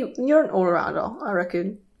think you're an all-rounder, I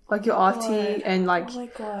reckon. Like, you're arty and, like, oh my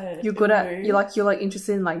God. you're good at, you're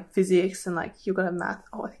interested in, like, physics and, like, you're good at math.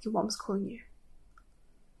 Oh, I think your mom's calling you.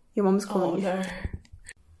 Your mom's calling you.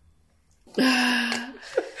 no.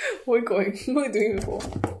 What are we doing before?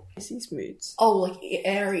 These moods. Oh, like,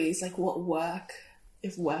 Aries, like, what work?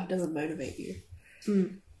 If work doesn't motivate you.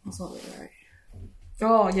 That's not really right.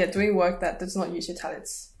 Oh, yeah, doing work that does not use your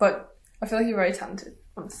talents. But I feel like you're very talented,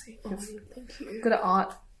 honestly. Oh, thank you. Good at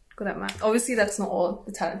art, good at math. Obviously, that's not all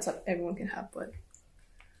the talents that everyone can have, but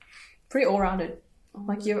pretty all-rounded.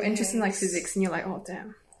 Like, you're interested in, like, physics, and you're like, oh,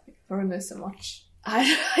 damn, everyone knows so much.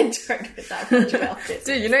 I don't know that much about it.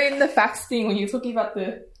 Dude, you know, in the facts thing, when you're talking about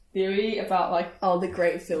the theory about, like... Oh, the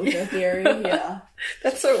great filter theory, yeah.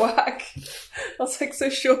 That's so whack. I was, like, so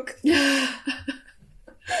shook. And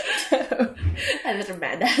then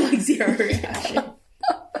Amanda had, like, zero reaction.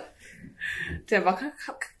 Damn, I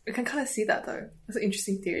can kind of see that, though. That's an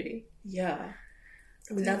interesting theory. Yeah.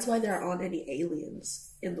 I mean, that's why there aren't any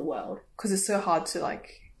aliens in the world. Because it's so hard to,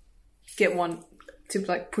 like, get one... to,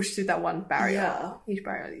 like, push through that one barrier. Yeah. Each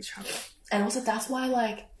barrier, each travel. And also, that's why,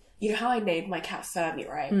 like, you know how I named my cat Fermi,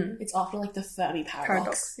 right? It's after, like, the Fermi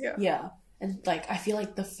paradox. Yeah. Yeah. And, like, I feel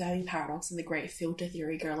like the Fermi paradox and the great filter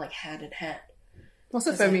theory go, like, hand in hand. What's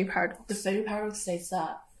the Fermi paradox? The Fermi paradox states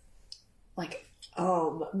that, like,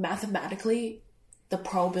 mathematically, the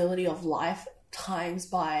probability of life times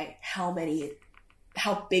by how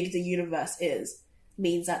big the universe is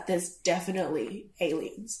means that there's definitely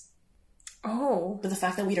aliens. Oh. But the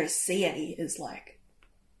fact that we don't see any is like,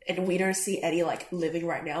 and we don't see any like living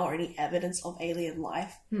right now or any evidence of alien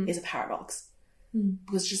life is a paradox.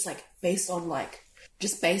 Because just like based on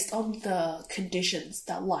the conditions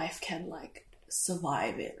that life can like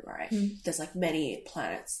survive in, right? There's like many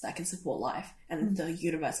planets that can support life, and the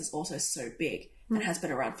universe is also so big and has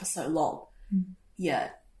been around for so long.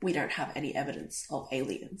 Yet we don't have any evidence of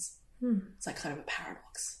aliens. It's like kind of a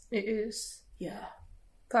paradox. It is. Yeah.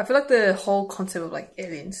 But I feel like the whole concept of, like,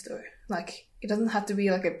 aliens, though, like, it doesn't have to be,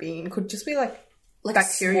 like, a being. It could just be, like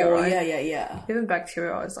bacteria, small, right? Yeah. Even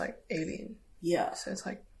bacteria is, like, alien. Yeah. So it's,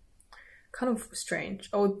 like, kind of strange.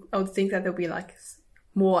 I would think that there'll be, like,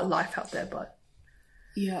 more life out there, but...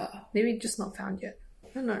 Yeah. Maybe just not found yet.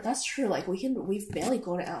 I don't know. That's true. Like, we've barely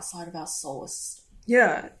gone outside of our solar system.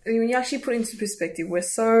 Yeah. I mean, when you actually put it into perspective, we're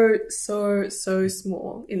so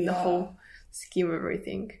small in the whole scheme of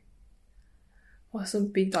everything. Well, some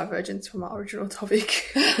big divergence from our original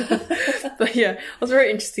topic. But yeah, it was a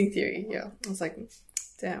very interesting theory. Yeah. I was like,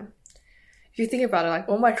 damn. If you think about it, like,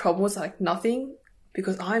 all my troubles are like nothing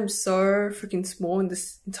because I'm so freaking small in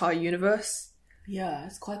this entire universe. Yeah,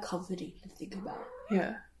 it's quite comforting to think about.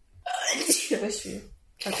 Yeah. Bless you.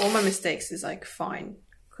 Like, all my mistakes is like fine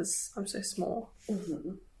because I'm so small.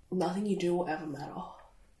 Nothing you do will ever matter.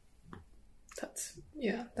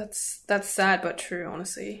 That's sad but true,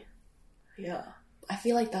 honestly. Yeah. I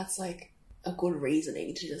feel like that's like a good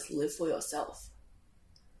reasoning to just live for yourself.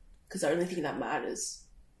 Because the only thing that matters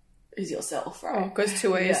is yourself, right? Oh, it goes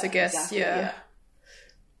two ways, I guess. Exactly, yeah.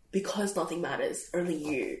 Because nothing matters, only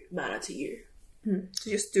you matter to you. So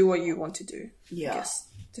just do what you want to do. Yeah. I guess,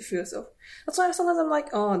 to feel yourself. That's why sometimes I'm like,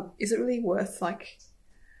 oh, is it really worth like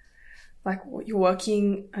you're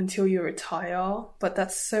working until you retire? But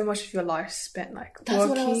that's so much of your life spent like That's working.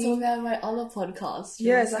 what I was talking about in my other podcast.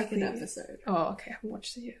 Yeah, The second exactly. episode. Oh, okay. I haven't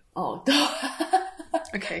watched it yet. Oh,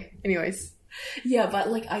 Okay. Anyways, yeah, but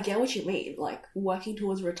like I get what you mean. Like working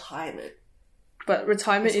towards retirement. but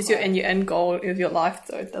retirement is your end goal of your life,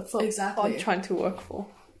 though. That's what Exactly. I'm trying to work for.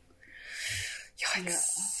 Yikes. Yeah.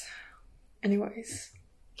 Anyways,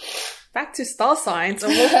 back to star signs. A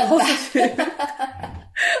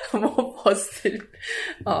more positive,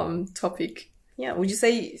 topic. Yeah. Would you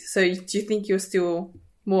say so? Do you think you're still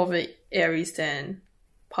more of an Aries than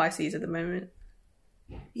Pisces at the moment?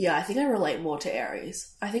 Yeah, I think I relate more to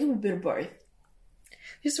Aries. I think I'm a bit of both.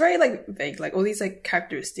 It's very like vague, like all these like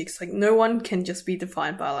characteristics. Like no one can just be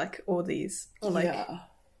defined by like all these. Or, like, yeah.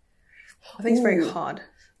 I think it's very Ooh. hard.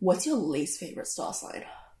 What's your least favorite star sign?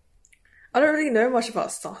 I don't really know much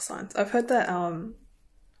about star signs. I've heard that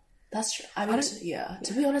That's true. I mean,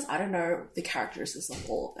 to be honest, I don't know the characteristics of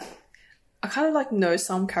all of them. I kind of like know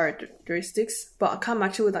some characteristics, but I can't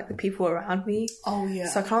match it with like the people around me. Oh yeah.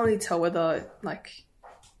 So I can't really tell whether like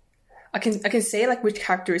I can say like which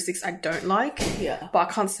characteristics I don't like. Yeah. But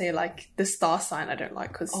I can't say like the star sign I don't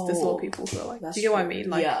like because there's a lot of people who are like. Do you get what I mean?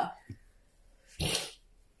 Like, yeah.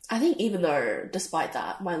 I think even though, despite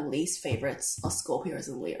that, my least favorites are Scorpios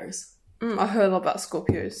and Leos. I heard a lot about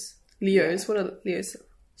Scorpios. Leos. What are Leos?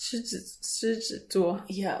 狮子座.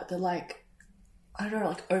 Yeah, they're like, I don't know,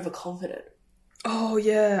 like overconfident. Oh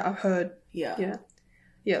yeah, I've heard. Yeah.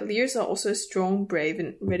 Yeah, Leos are also strong, brave,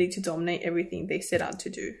 and ready to dominate everything they set out to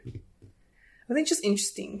do. I think just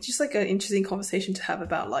interesting. Just like an interesting conversation to have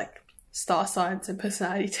about like star signs and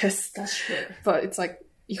personality tests. That's true. But it's like,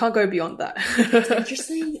 you can't go beyond that. It's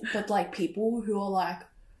interesting, but like people who are like,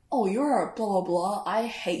 oh, you're a blah blah blah, I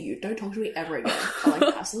hate you, don't talk to me ever again, are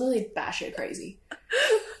like absolutely batshit crazy.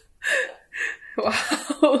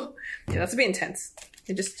 Wow. Yeah, that's a bit intense.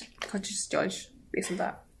 You just can't just judge based on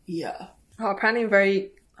that. Yeah. Oh,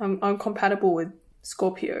 apparently I'm compatible with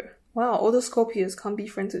Scorpio. Wow, all the Scorpios can't be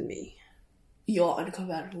friends with me. You're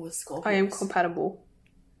incompatible with Scorpios. I am compatible.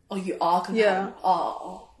 Oh, you are compatible? Yeah.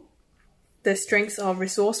 Oh. Their strengths are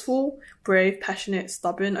resourceful, brave, passionate,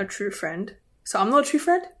 stubborn, a true friend. So I'm not a true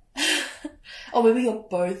friend? Or maybe you're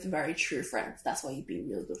both very true friends. That's why you'd be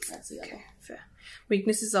really good friends together. Okay, fair.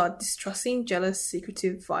 Weaknesses are distrusting, jealous,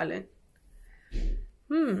 secretive, violent.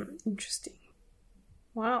 Interesting.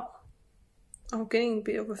 Wow. I'm getting a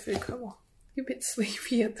bit of a food coma. You're a bit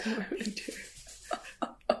sleepy at the moment.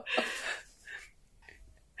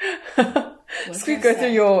 Let's go through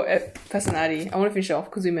your personality. I want to finish off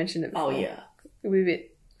because we mentioned it before. Oh, yeah. You're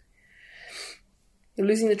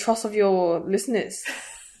losing the trust of your listeners.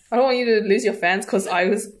 I don't want you to lose your fans because I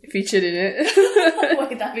was featured in it.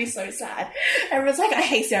 Wait, that'd be so sad. Everyone's like, I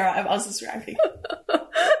hate Sarah, I'm unsubscribing.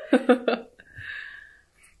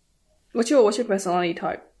 What's your personality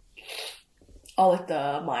type? Oh, like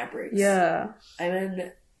the Myers-Briggs. Yeah. I'm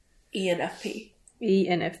an ENFP.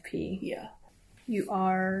 ENFP. Yeah. You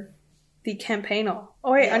are the campaigner.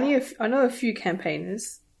 Oh wait, Yeah. I know a few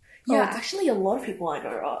campaigners. Yeah, actually a lot of people I know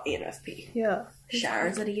are ENFP. Yeah.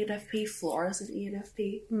 Sharon's an ENFP, Flora's an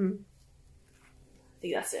ENFP. I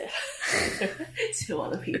think that's it. 2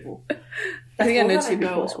 other people. I think I know All that 2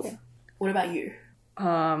 people as of. well. What about you?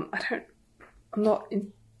 I'm not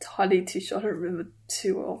entirely too sure. I don't remember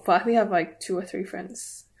too well, but I think I have like 2 or 3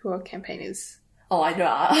 friends who are campaigners. Oh, I know.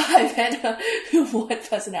 I meant what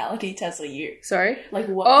personality test are you? Sorry? Like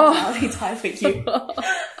what personality type are you?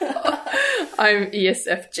 I'm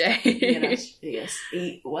ESFJ. Yes.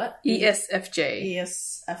 What? ESFJ.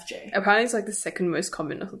 ESFJ. Apparently it's like the second most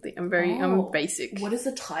common or something. I'm basic. What is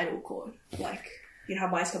the title called? Like, you know how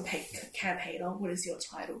mine's campaigner. What is your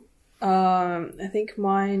title? I think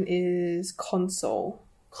mine is console.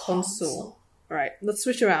 Console. Right. Let's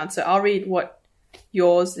switch around. So I'll read what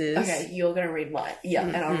yours is. Okay, you're gonna read mine. Yeah,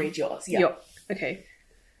 and I'll read yours. Yeah. Yep. Okay.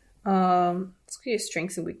 Let's go your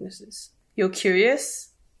strengths and weaknesses. You're curious.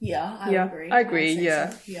 Yeah, I agree. I agree. I'd say Yeah.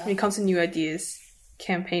 so. Yeah. When it comes to new ideas,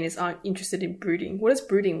 campaigners aren't interested in brooding. What does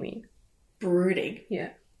brooding mean? Brooding. Yeah.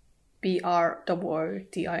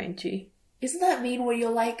 BROODING. Isn't that mean when you're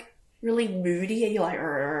like really moody and you're like,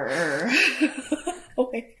 oh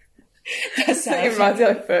wait. That's It reminds me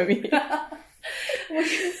of Fermi.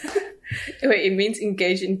 Wait, it means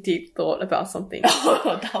engage in deep thought about something.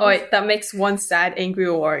 Oh, Oh, wait, that makes one sad, angry,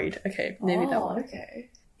 or worried. Okay, maybe that one. Okay.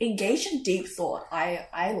 Engage in deep thought.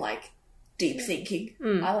 I like deep thinking.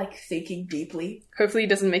 I like thinking deeply. Hopefully it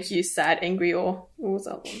doesn't make you sad, angry, or what was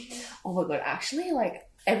that one? Oh my god, actually, like,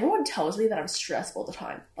 everyone tells me that I'm stressed all the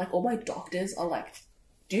time. Like, all my doctors are like,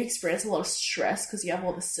 do you experience a lot of stress because you have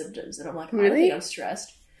all the symptoms? And I'm like, I don't Really? think I'm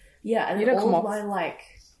stressed. Yeah, and You then don't all come of off- my, like...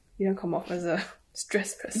 You don't come off as a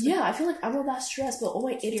stressed person. Yeah, I feel like I'm not that stressed, but all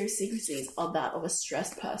my idiosyncrasies are that of a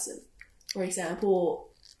stressed person. For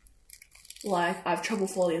example, like, I have trouble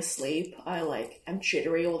falling asleep. I, like, am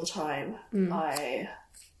jittery all the time. I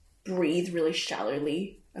breathe really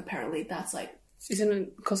shallowly. Apparently, that's, like... Isn't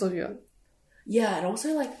it because of your... Yeah, and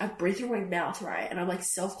also, like, I breathe through my mouth, right? And I'm, like,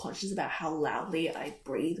 self-conscious about how loudly I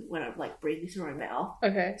breathe when I'm, like, breathing through my mouth.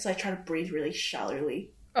 Okay. So I try to breathe really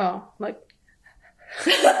shallowly. Oh, like...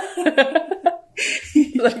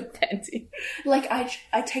 like panty. Like,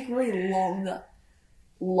 I take really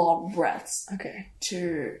long breaths Okay.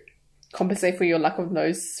 to... Compensate for your lack of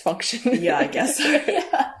nose function. Yeah, I guess so.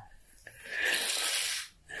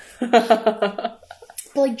 Yeah.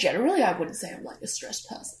 But, like, generally, I wouldn't say I'm, like, a stressed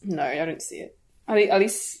person. No, I don't see it. At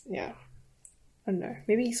least, yeah. I don't know.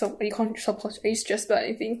 Maybe are you stressed about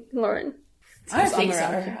anything, Lauren? I don't I'm think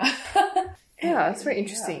around. so. Yeah, that's very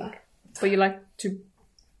interesting. But you like to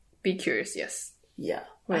be curious, yes. Yeah.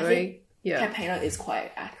 Wait, I wait. think Yeah. Campaigner is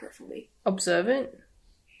quite accurate for me. Observant?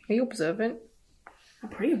 Are you observant? I'm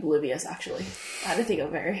pretty oblivious, actually. I don't think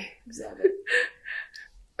I'm very observant.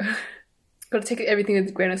 Gotta take everything with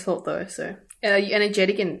a grain of salt, though, so... And are you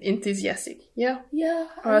energetic and enthusiastic? Yeah. Yeah.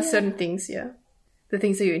 Or are yeah. certain things, yeah. The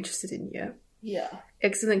things that you're interested in, yeah. Yeah.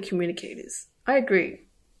 Excellent communicators. I agree.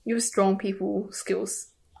 You have strong people skills.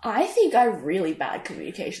 I think I have really bad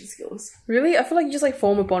communication skills. Really? I feel like you just, like,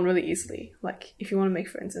 form a bond really easily. Like, if you want to make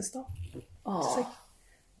friends and stuff. Oh. like-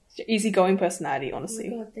 Easygoing personality, Oh my honestly.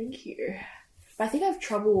 god, thank you. But I think I have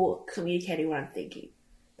trouble communicating when I'm thinking.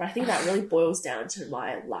 But I think that really boils down to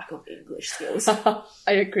my lack of English skills.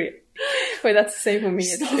 I agree. Wait, that's the same for me.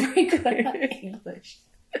 Just not very good at English.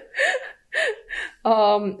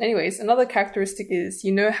 Anyways, another characteristic is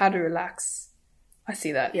you know how to relax. I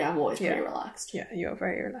see that. Yeah, I'm always pretty Yeah. relaxed. Yeah, you are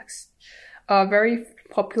very relaxed. Very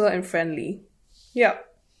popular and friendly. Yeah,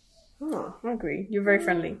 Huh. I agree. You're very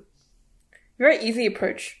friendly. Very easy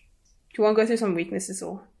approach. Do you want to go through some weaknesses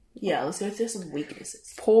or Yeah, let's go through some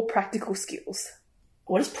weaknesses. poor practical skills?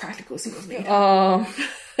 What does practical skills mean?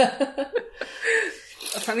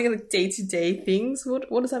 Apparently like day-to-day things. What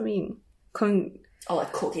does that mean? Oh,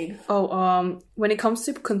 like cooking. When it comes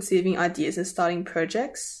to conceiving ideas and starting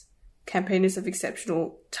projects, campaigners have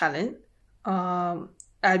exceptional talent.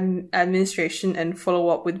 Administration and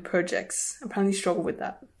follow-up with projects. Apparently struggle with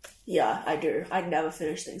that. Yeah, I do. I never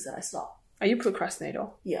finish things that I start. Are you a procrastinator?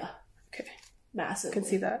 Yeah, Okay. massively. Can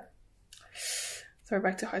see that. Sorry,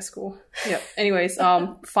 back to high school. Yeah. Anyways,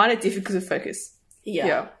 find it difficult to focus.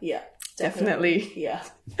 Yeah, Definitely. Yeah.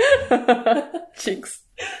 Jinx.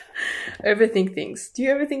 Overthink things. Do you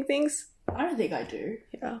overthink things? I don't think I do.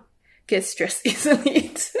 Yeah. Get stressed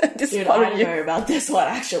easily. This Dude, part I of you. know about this one,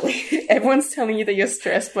 actually. Everyone's telling you that you're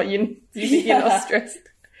stressed, but you think you're Yeah. not stressed.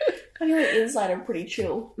 I feel like inside I'm pretty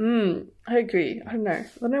chill. I agree. I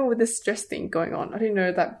don't know with this stress thing going on. I didn't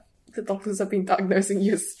know that the doctors have been diagnosing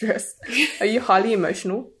you as stressed. Are you highly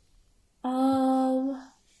emotional?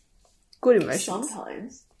 Good emotions.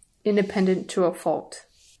 Sometimes. Independent to a fault.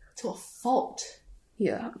 To a fault.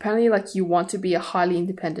 Yeah. Apparently, like, you want to be a highly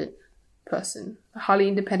independent person. Highly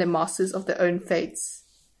independent masters of their own fates.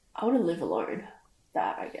 I want to live alone.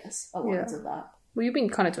 That, I guess. A lot Yeah. of that. Well, you've been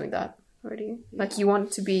kind of doing that already. Like, you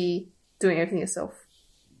want to be doing everything yourself.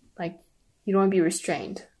 Like, you don't want to be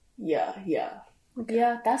restrained. Yeah. Yeah,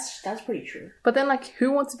 that's pretty true. But then, like,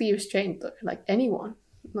 who wants to be restrained, though? Like, anyone.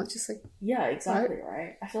 Not just, like, Yeah, exactly,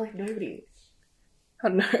 right? I feel like nobody... I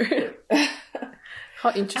don't know. How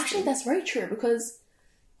interesting. Actually, that's very true, because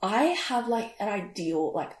I have, like, an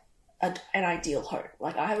ideal home.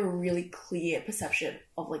 Like, I have a really clear perception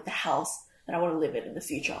of, like, the house that I want to live in the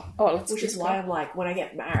future. Oh, let's Which is discuss. why I'm like, when I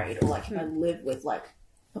get married or like if I live with like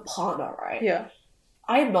a partner, right? Yeah.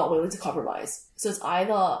 I am not willing to compromise. So it's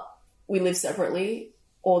either we live separately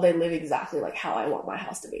or they live exactly like how I want my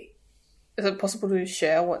house to be. Is it possible to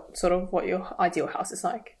share what your ideal house is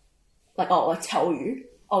like? Like, I'll like tell you.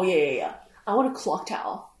 Oh yeah. I want a clock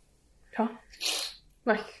tower. Huh?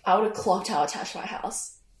 Like, I want a clock tower attached to my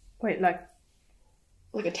house. wait, like,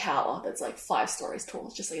 Like a tower that's like 5 stories tall.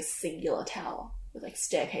 It's just like a singular tower with like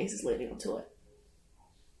staircases leading onto it.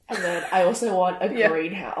 And then I also want a Yeah.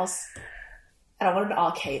 greenhouse. And I want an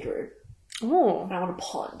arcade room. oh, And I want a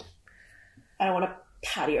pond. and I want a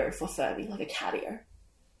patio for Fermi, like a catio.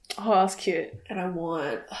 Oh, that's cute. And I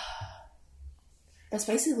want... That's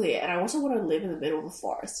basically it. And I also want to live in the middle of the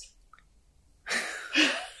forest.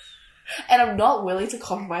 And I'm not willing to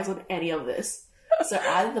compromise on any of this. So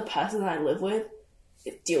either the person that I live with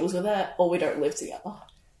deals with it, or we don't live together.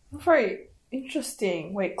 Very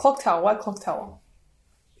interesting. Wait, clock tower. Why clock tower?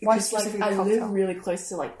 Why Because like specifically I clock live tower? really close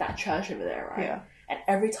to like that church over there, right? Yeah. And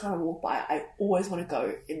every time I walk by, I always want to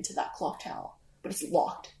go into that clock tower, but it's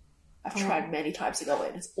locked. I've tried many times to go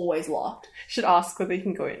in. It's always locked. Should ask whether you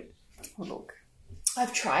can go in. Oh, look.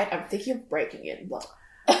 I've tried. I'm thinking of breaking in, but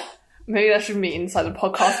Maybe that shouldn't be inside the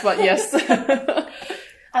podcast, but yes.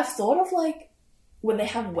 I've thought of like when they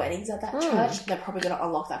have weddings at that church, they're probably going to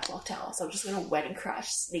unlock that clock tower. So I'm just going to wedding crash,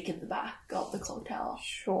 sneak in the back of the clock tower.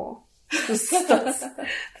 Sure. That's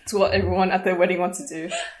what everyone at their wedding wants to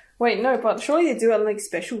do. Wait, no, but surely they do it on like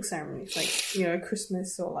special ceremonies, like, you know,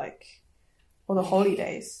 Christmas or like, or the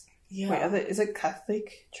holidays. Yeah. Wait, is it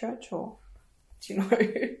Catholic church or do you know? I don't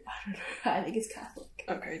know. I think it's Catholic.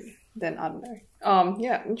 Okay, then I don't know.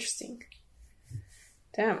 Yeah, interesting.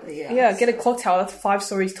 Damn. Yeah, Yeah, get a clock tower that's 5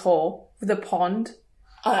 stories tall with a pond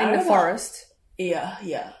I in don't the know. forest. Yeah.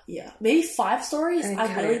 Maybe 5 stories. And I'm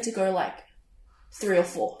catio. willing to go like 3 or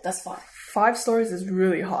 4. That's fine. 5 stories is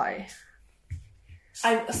really high.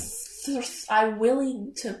 I'm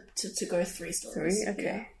willing to go 3 stories. 3?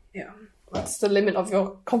 Okay. Yeah. That's the limit of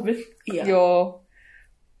your Yeah. your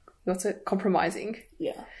what's it? Compromising.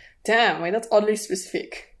 Yeah. Damn, wait, that's oddly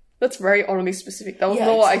specific. That's very oddly specific. That was Yeah,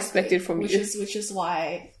 not what I exactly. expected from which you. Which is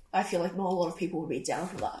why I feel like not a lot of people would be down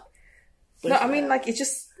for that. But No, if I mean, they're- like, it's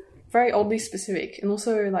just very oddly specific. And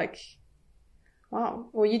also, like, wow.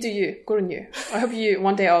 Well, you do you. Good on you. I hope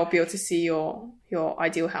one day I'll be able to see your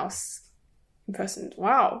ideal house in person.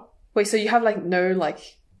 Wow. Wait, so you have, like, no, like,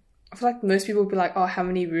 I feel like most people would be like, oh, how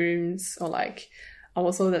many rooms? Or, like,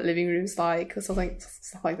 also the living room's like, or something,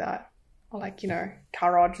 stuff like that. Or, like, you know,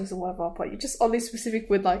 garages or whatever. But you're just oddly specific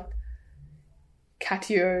with, like,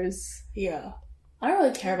 catios. yeah. I don't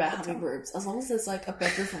really care about how many rooms. As long as there's like a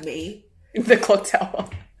bedroom for me, In the clock tower.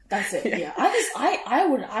 that's it. Yeah. I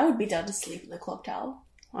would be down to sleep in the clock tower.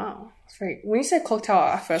 Wow, that's very. When you said clock tower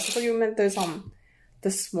at first, I thought you meant those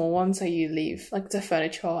the small ones that you leave, like the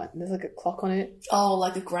furniture, and there's like a clock on it. Oh,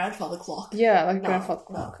 like a grandfather clock. Yeah, like No, grandfather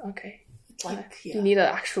no. clock. Okay, It's like you need an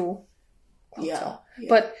actual clock yeah. tower. Yeah.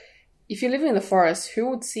 But if you're living in the forest,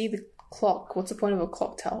 who would see the clock? What's the point of a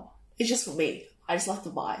clock tower? It's just for me. I just like the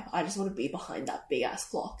vibe. I just want to be behind that big ass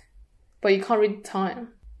clock. But you can't read the time.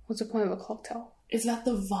 What's the point of a clock tower? It's about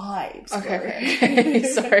the vibes. Okay.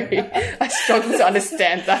 Sorry, I struggle to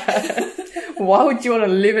understand that. Why would you want to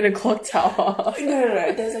live in a clock tower?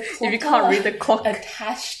 No. There's a clock If you can't read the clock.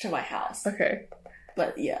 attached to my house. Okay.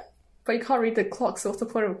 But yeah. But you can't read the clock, so what's the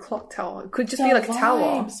point of a clock tower? It could just be like a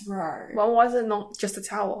tower. Vibes, bro. Well, why is it not just a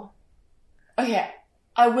tower? Okay,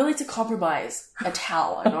 I'm willing to compromise a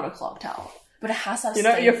tower, not a clock tower. But it has that You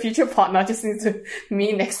know, same... your future partner just needs to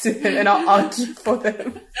me next to them and I'll argue for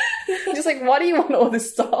them. Just like, why do you want all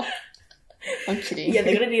this stuff? I'm kidding. Yeah,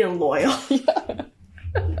 they're gonna need a lawyer.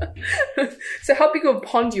 So how big of a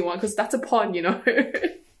pond do you want? Because that's a pond, you know?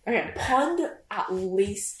 Okay, pond at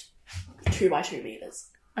least 2 by 2 meters.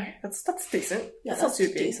 Okay, that's decent. Yeah, that's that's not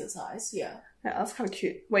too big. decent size, yeah. Yeah, that's kind of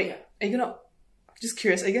cute. Wait, Yeah. are you gonna... Just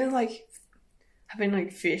curious, are you gonna like... having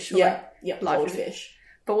like fish? Or, like, Yeah, live goldfish.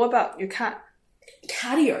 but what about your cat?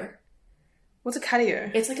 Catio. What's a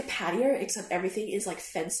catio? It's like a patio, except everything is like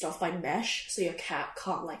fenced off by mesh, so your cat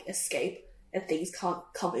can't like escape and things can't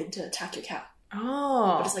come in to attack your cat.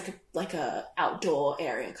 Oh. But it's like a outdoor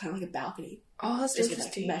area, kind of like a balcony. Oh, that's Just with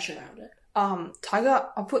interesting. like mesh around it. Tiger,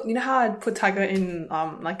 you know how I'd put Tiger in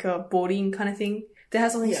like a boarding kind of thing? They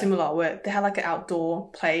had something Yeah. similar where they had like an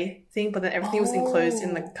outdoor play thing, but then everything was enclosed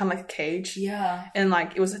in like kind of like a cage. Yeah. And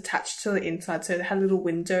like it was attached to the inside, so they had a little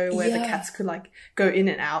window where the Yeah. cats could like go in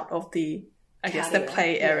and out of the, I guess, the Patio.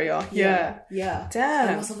 play area. Yeah. Yeah. I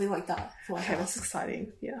Damn. want something like that for my Okay, house. that's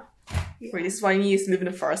exciting. Yeah. Yeah. Wait, this is why you need to live in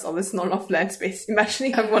a forest. Oh, there's not enough land space.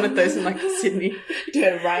 Imagine having one of those in like Sydney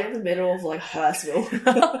Dude, right in the middle of like Hurstville.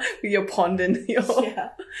 with your pond and your Yeah.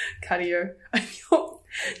 catio and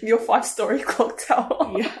your 5-story clock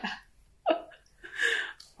tower. Yeah.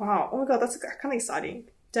 Wow. Oh my god, that's kind of exciting.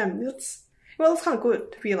 Damn, that's kind of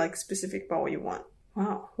good to be like specific about what you want.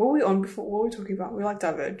 Wow. What were we on before? What were we talking about? We like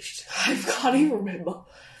diverged. I can't even remember.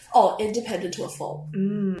 Oh, independent to a fault.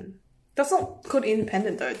 That's not called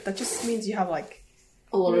independent though. That just means you have like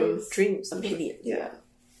A lot of dreams. opinions. Yeah.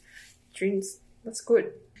 Dreams. That's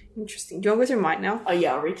good. Interesting. Do you want to go through mine now? Oh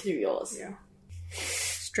yeah, I'll read through yours. Yeah.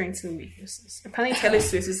 strengths and weaknesses. Apparently Taylor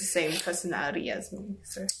Swift is the same personality as me.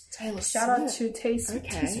 So Taylor shout out Swift. to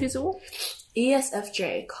Swizzle.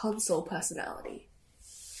 ESFJ, console personality.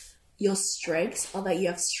 Your strengths are that you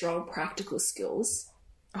have strong practical skills.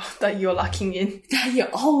 Oh, that you're lacking in.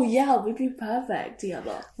 Oh yeah, we'd be perfect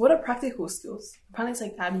together. What are practical skills? Apparently it's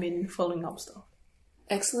like admin, following up stuff.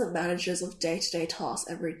 Excellent managers of day-to-day tasks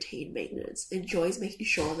and routine maintenance. Enjoys making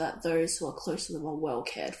sure that those who are close to them are well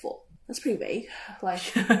cared for. That's pretty vague. Like,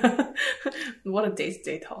 what are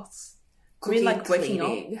day-to-day tasks? cooking, like waking up?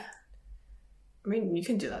 cleaning. I mean, you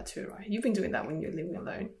can do that too, right? You've been doing that when you're living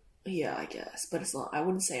alone. Yeah, I guess. But it's not, I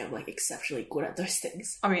wouldn't say I'm like exceptionally good at those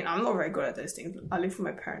things. I mean, I'm not very good at those things. I live with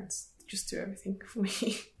my parents. They just do everything for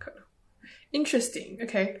me. Interesting.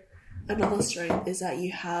 Okay. Another strength is that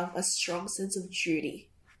you have a strong sense of duty,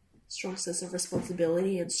 strong sense of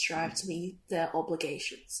responsibility, and strive to meet their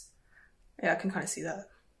obligations. Yeah, I can kind of see that.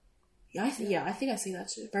 Yeah, I think I see that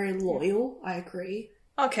too. Very loyal, I agree.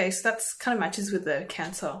 Okay, so that's kind of matches with the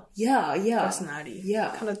Cancer Yeah. personality.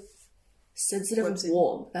 Yeah. Kind of, Sensitive and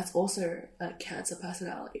warm. That's also a Cancer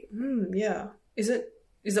personality. yeah. Is it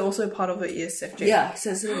also part of the ESFJ? Yeah,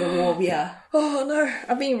 sensitive and warm, yeah. Oh no,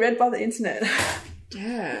 I'm being read by the internet.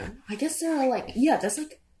 Damn. I guess there are like, yeah, there's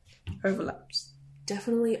like Overlaps.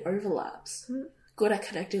 definitely overlaps. Good at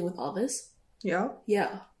connecting with others. Yeah.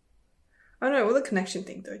 Yeah. I don't know, with the connection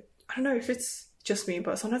thing though. I don't know if it's just me,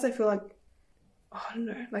 but sometimes I feel like, I don't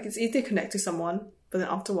know, like it's easy to connect to someone, but then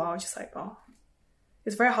after a while it's just like,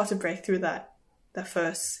 it's very hard to break through that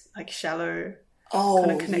first like shallow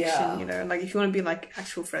kind of connection, you know. Like if you want to be like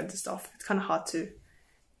actual friends and stuff, it's kind of hard to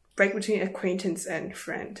break between acquaintance and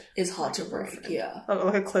friend. It's hard to break, yeah.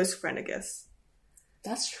 Like a close friend, I guess.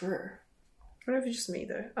 That's true. I don't know if it's just me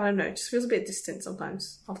though. I don't know. It just feels a bit distant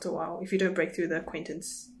sometimes after a while if you don't break through the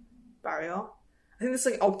acquaintance barrier. I think it's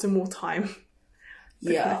like optimal time.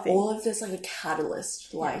 Yeah, or if there's like a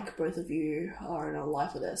catalyst, like both of you are in a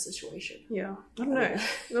life or death situation. Yeah, I don't know.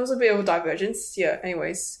 There was a bit of a divergence. Yeah,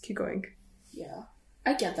 anyways, keep going. Yeah,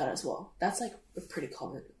 I get that as well. That's like a pretty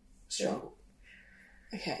common struggle.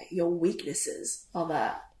 Yeah. Okay, your weaknesses are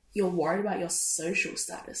that you're worried about your social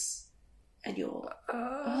status and you're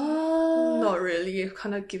not really. I've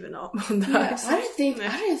kind of given up on that. Yeah, I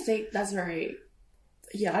don't think that's very.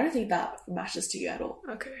 Yeah, I don't think that matches to you at all.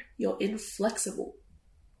 Okay. You're inflexible.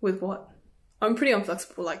 With what? I'm pretty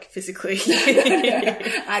inflexible, like physically.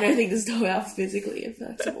 I don't think this is about physically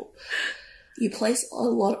inflexible. You place a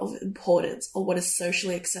lot of importance on what is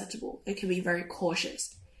socially acceptable and can be very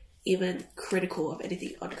cautious, even critical of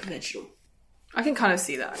anything unconventional. I can kind of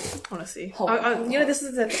see that, honestly. You know, this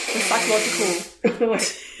is the psychological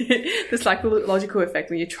the psychological effect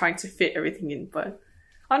when you're trying to fit everything in, but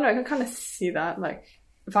I don't know, I can kind of see that. Like,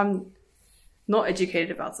 if I'm not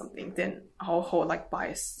educated about something, then I'll hold like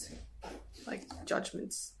biased like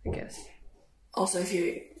judgments, I guess. Also, if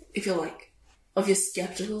you're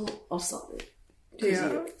skeptical of something,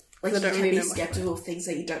 yeah, you can be skeptical of things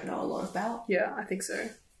that you don't know a lot about. Yeah, I think so.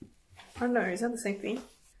 I don't know, is that the same thing?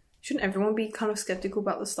 Shouldn't everyone be kind of skeptical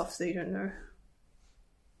about the stuff that you don't know?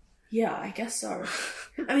 Yeah, I guess so.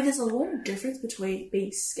 I mean, there's a lot of difference between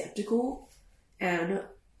being skeptical and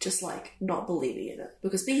just like not believing in it,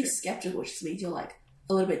 because being skeptical just means you're like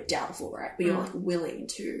a little bit doubtful, right? But you're like willing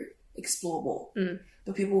to explore more.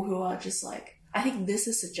 But people who are just like, I think this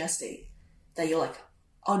is suggesting that you're like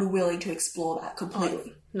unwilling to explore that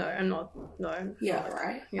completely. No, I'm not. No. Yeah,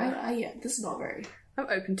 right. Yeah, this is not very. I'm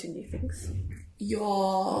open to new things.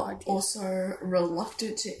 You're also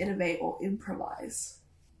reluctant to innovate or improvise.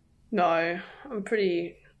 No, I'm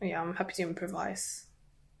happy to improvise.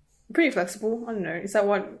 Pretty flexible. I don't know. Is that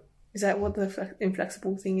what the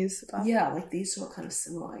inflexible thing is about? Yeah, like these two are kind of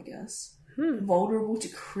similar, I guess. Vulnerable to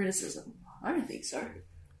criticism. I don't think so.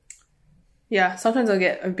 Yeah, sometimes I'll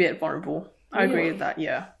get a bit vulnerable. I agree with that.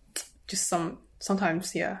 Yeah, just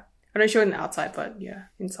sometimes. Yeah, I don't show it on the outside, but yeah,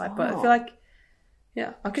 inside. But I feel like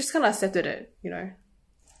I've just kind of accepted it. You know.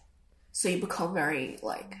 So you become very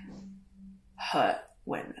like hurt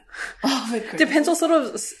when depends what sort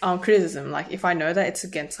of criticism. Like if I know that it's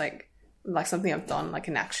against like something I've done, like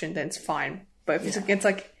an action, then it's fine. But if it's against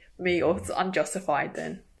like me or it's unjustified,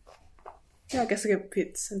 then I guess I get a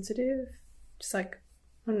bit sensitive. Just like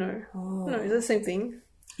I don't know. No, is that the same thing?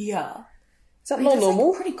 Yeah. Is that not normal?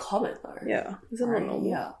 Like pretty common though. Yeah. Is that not normal?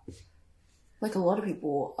 Yeah. Like a lot of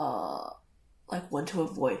people like want to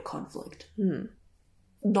avoid conflict.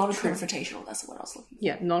 Non-confrontational, that's what I was looking for.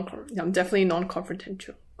 Yeah, I'm definitely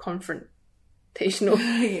non-confrontational. Confrontational.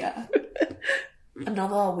 Yeah.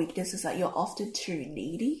 Another weakness is that you're often too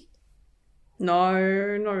needy.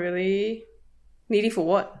 No, not really. Needy for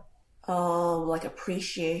what? Like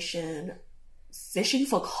appreciation, fishing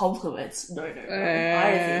for compliments. No. I don't think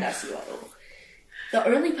that's you at all. The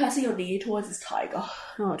only person you're needy towards is Tiger.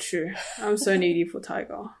 Oh, true. I'm so needy for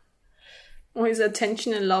Tiger. Or his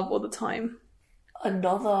attention and love all the time.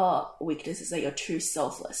 Another weakness is that you're too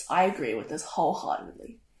selfless. I agree with this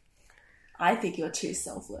wholeheartedly. I think you're too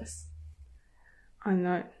selfless. I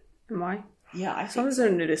know. Am I? Yeah, I think Sometimes I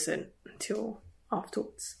don't notice it until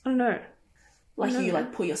afterwards. I don't know. Like you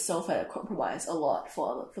like put yourself at a compromise a lot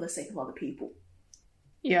for the sake of other people.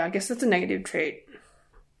 Yeah, I guess that's a negative trait.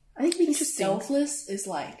 I think being selfless is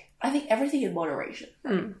like, I think everything in moderation.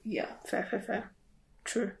 Yeah. Fair.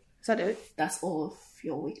 True. Is that it? That's all of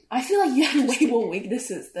your weaknesses. I feel like you have way more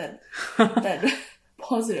weaknesses than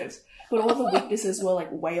positives. But all the weaknesses were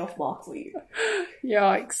like way off mark for you.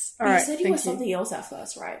 Yikes. But you said you were something else at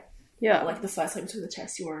first, right? Yeah. Like the first time you took the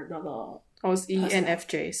test, you were another... I was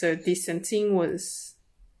ENFJ. So dissenting was...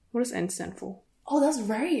 What does N stand for? Oh, that's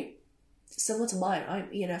very similar to mine. I'm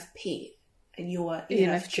ENFP. And you were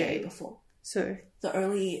ENFJ before. So... The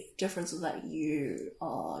only difference is that you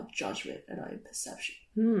are judgment and I'm perception.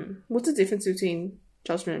 What's the difference between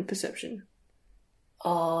judgment and perception?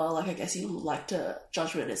 Like I guess you like to...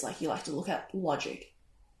 Judgment is like you like to look at logic.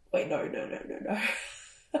 Wait, no.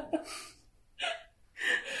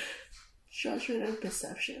 Judgment and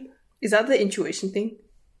perception. Is that the intuition thing?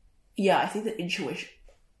 Yeah, I think the intuition.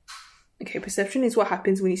 Okay, perception is what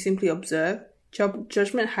happens when you simply observe.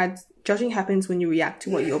 Judging happens when you react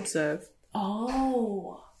to what you observe.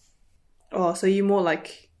 Oh, so you're more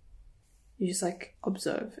like... You just like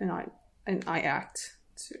observe and I act.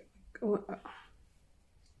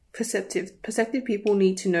 Perceptive people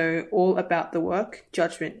need to know all about the work.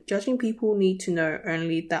 Judging people need to know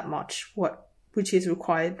only that much, which is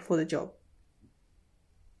required for the job.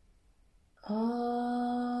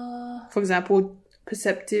 For example,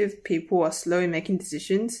 perceptive people are slow in making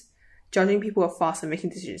decisions. Judging people are fast in making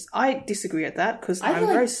decisions. I disagree at that because I'm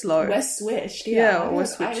very slow. We're switched. We're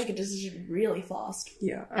switched. I make a decision really fast.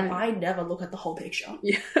 Yeah. And I never look at the whole picture.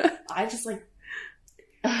 Yeah. I just like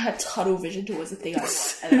tunnel vision towards the thing I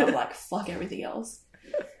want. And then I'm like, fuck everything else.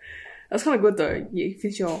 That's kind of good though. You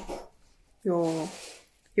finish your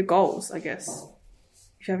goals, I guess.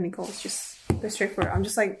 If you have any goals, just go straight for it. I'm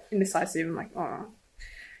just like indecisive. I'm like, oh,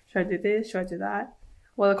 should I do this? Should I do that?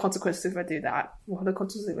 What are the consequences if I do that? What are the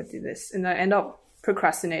consequences if I do this? And I end up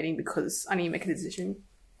procrastinating because I need to make a decision.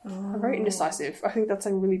 I'm very indecisive. I think that's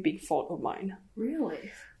a really big fault of mine.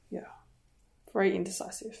 Really? Yeah. Very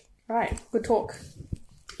indecisive. Right. Good talk.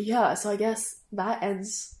 Yeah, so I guess that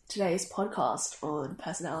ends today's podcast on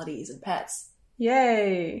personalities and pets.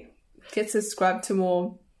 Yay! Get subscribed to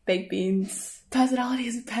more baked beans.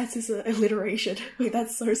 Personalities and pets is an alliteration. Wait,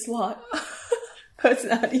 that's so smart.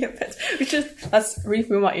 Personality and pets. Let's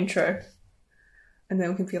refilm our intro. And then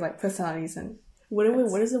we can feel like personalities and... What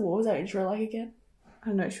was our intro like again? I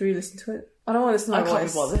don't know, should we listen to it? I don't want to listen to my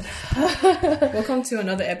voice. I can't be bothered. Welcome to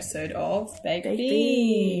another episode of Baked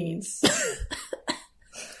Beans.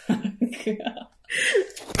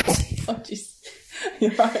 Oh, jeez.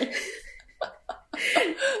 You're right.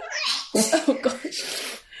 Oh,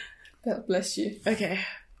 gosh. God bless you. Okay.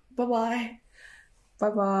 Bye-bye.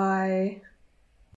 Bye-bye.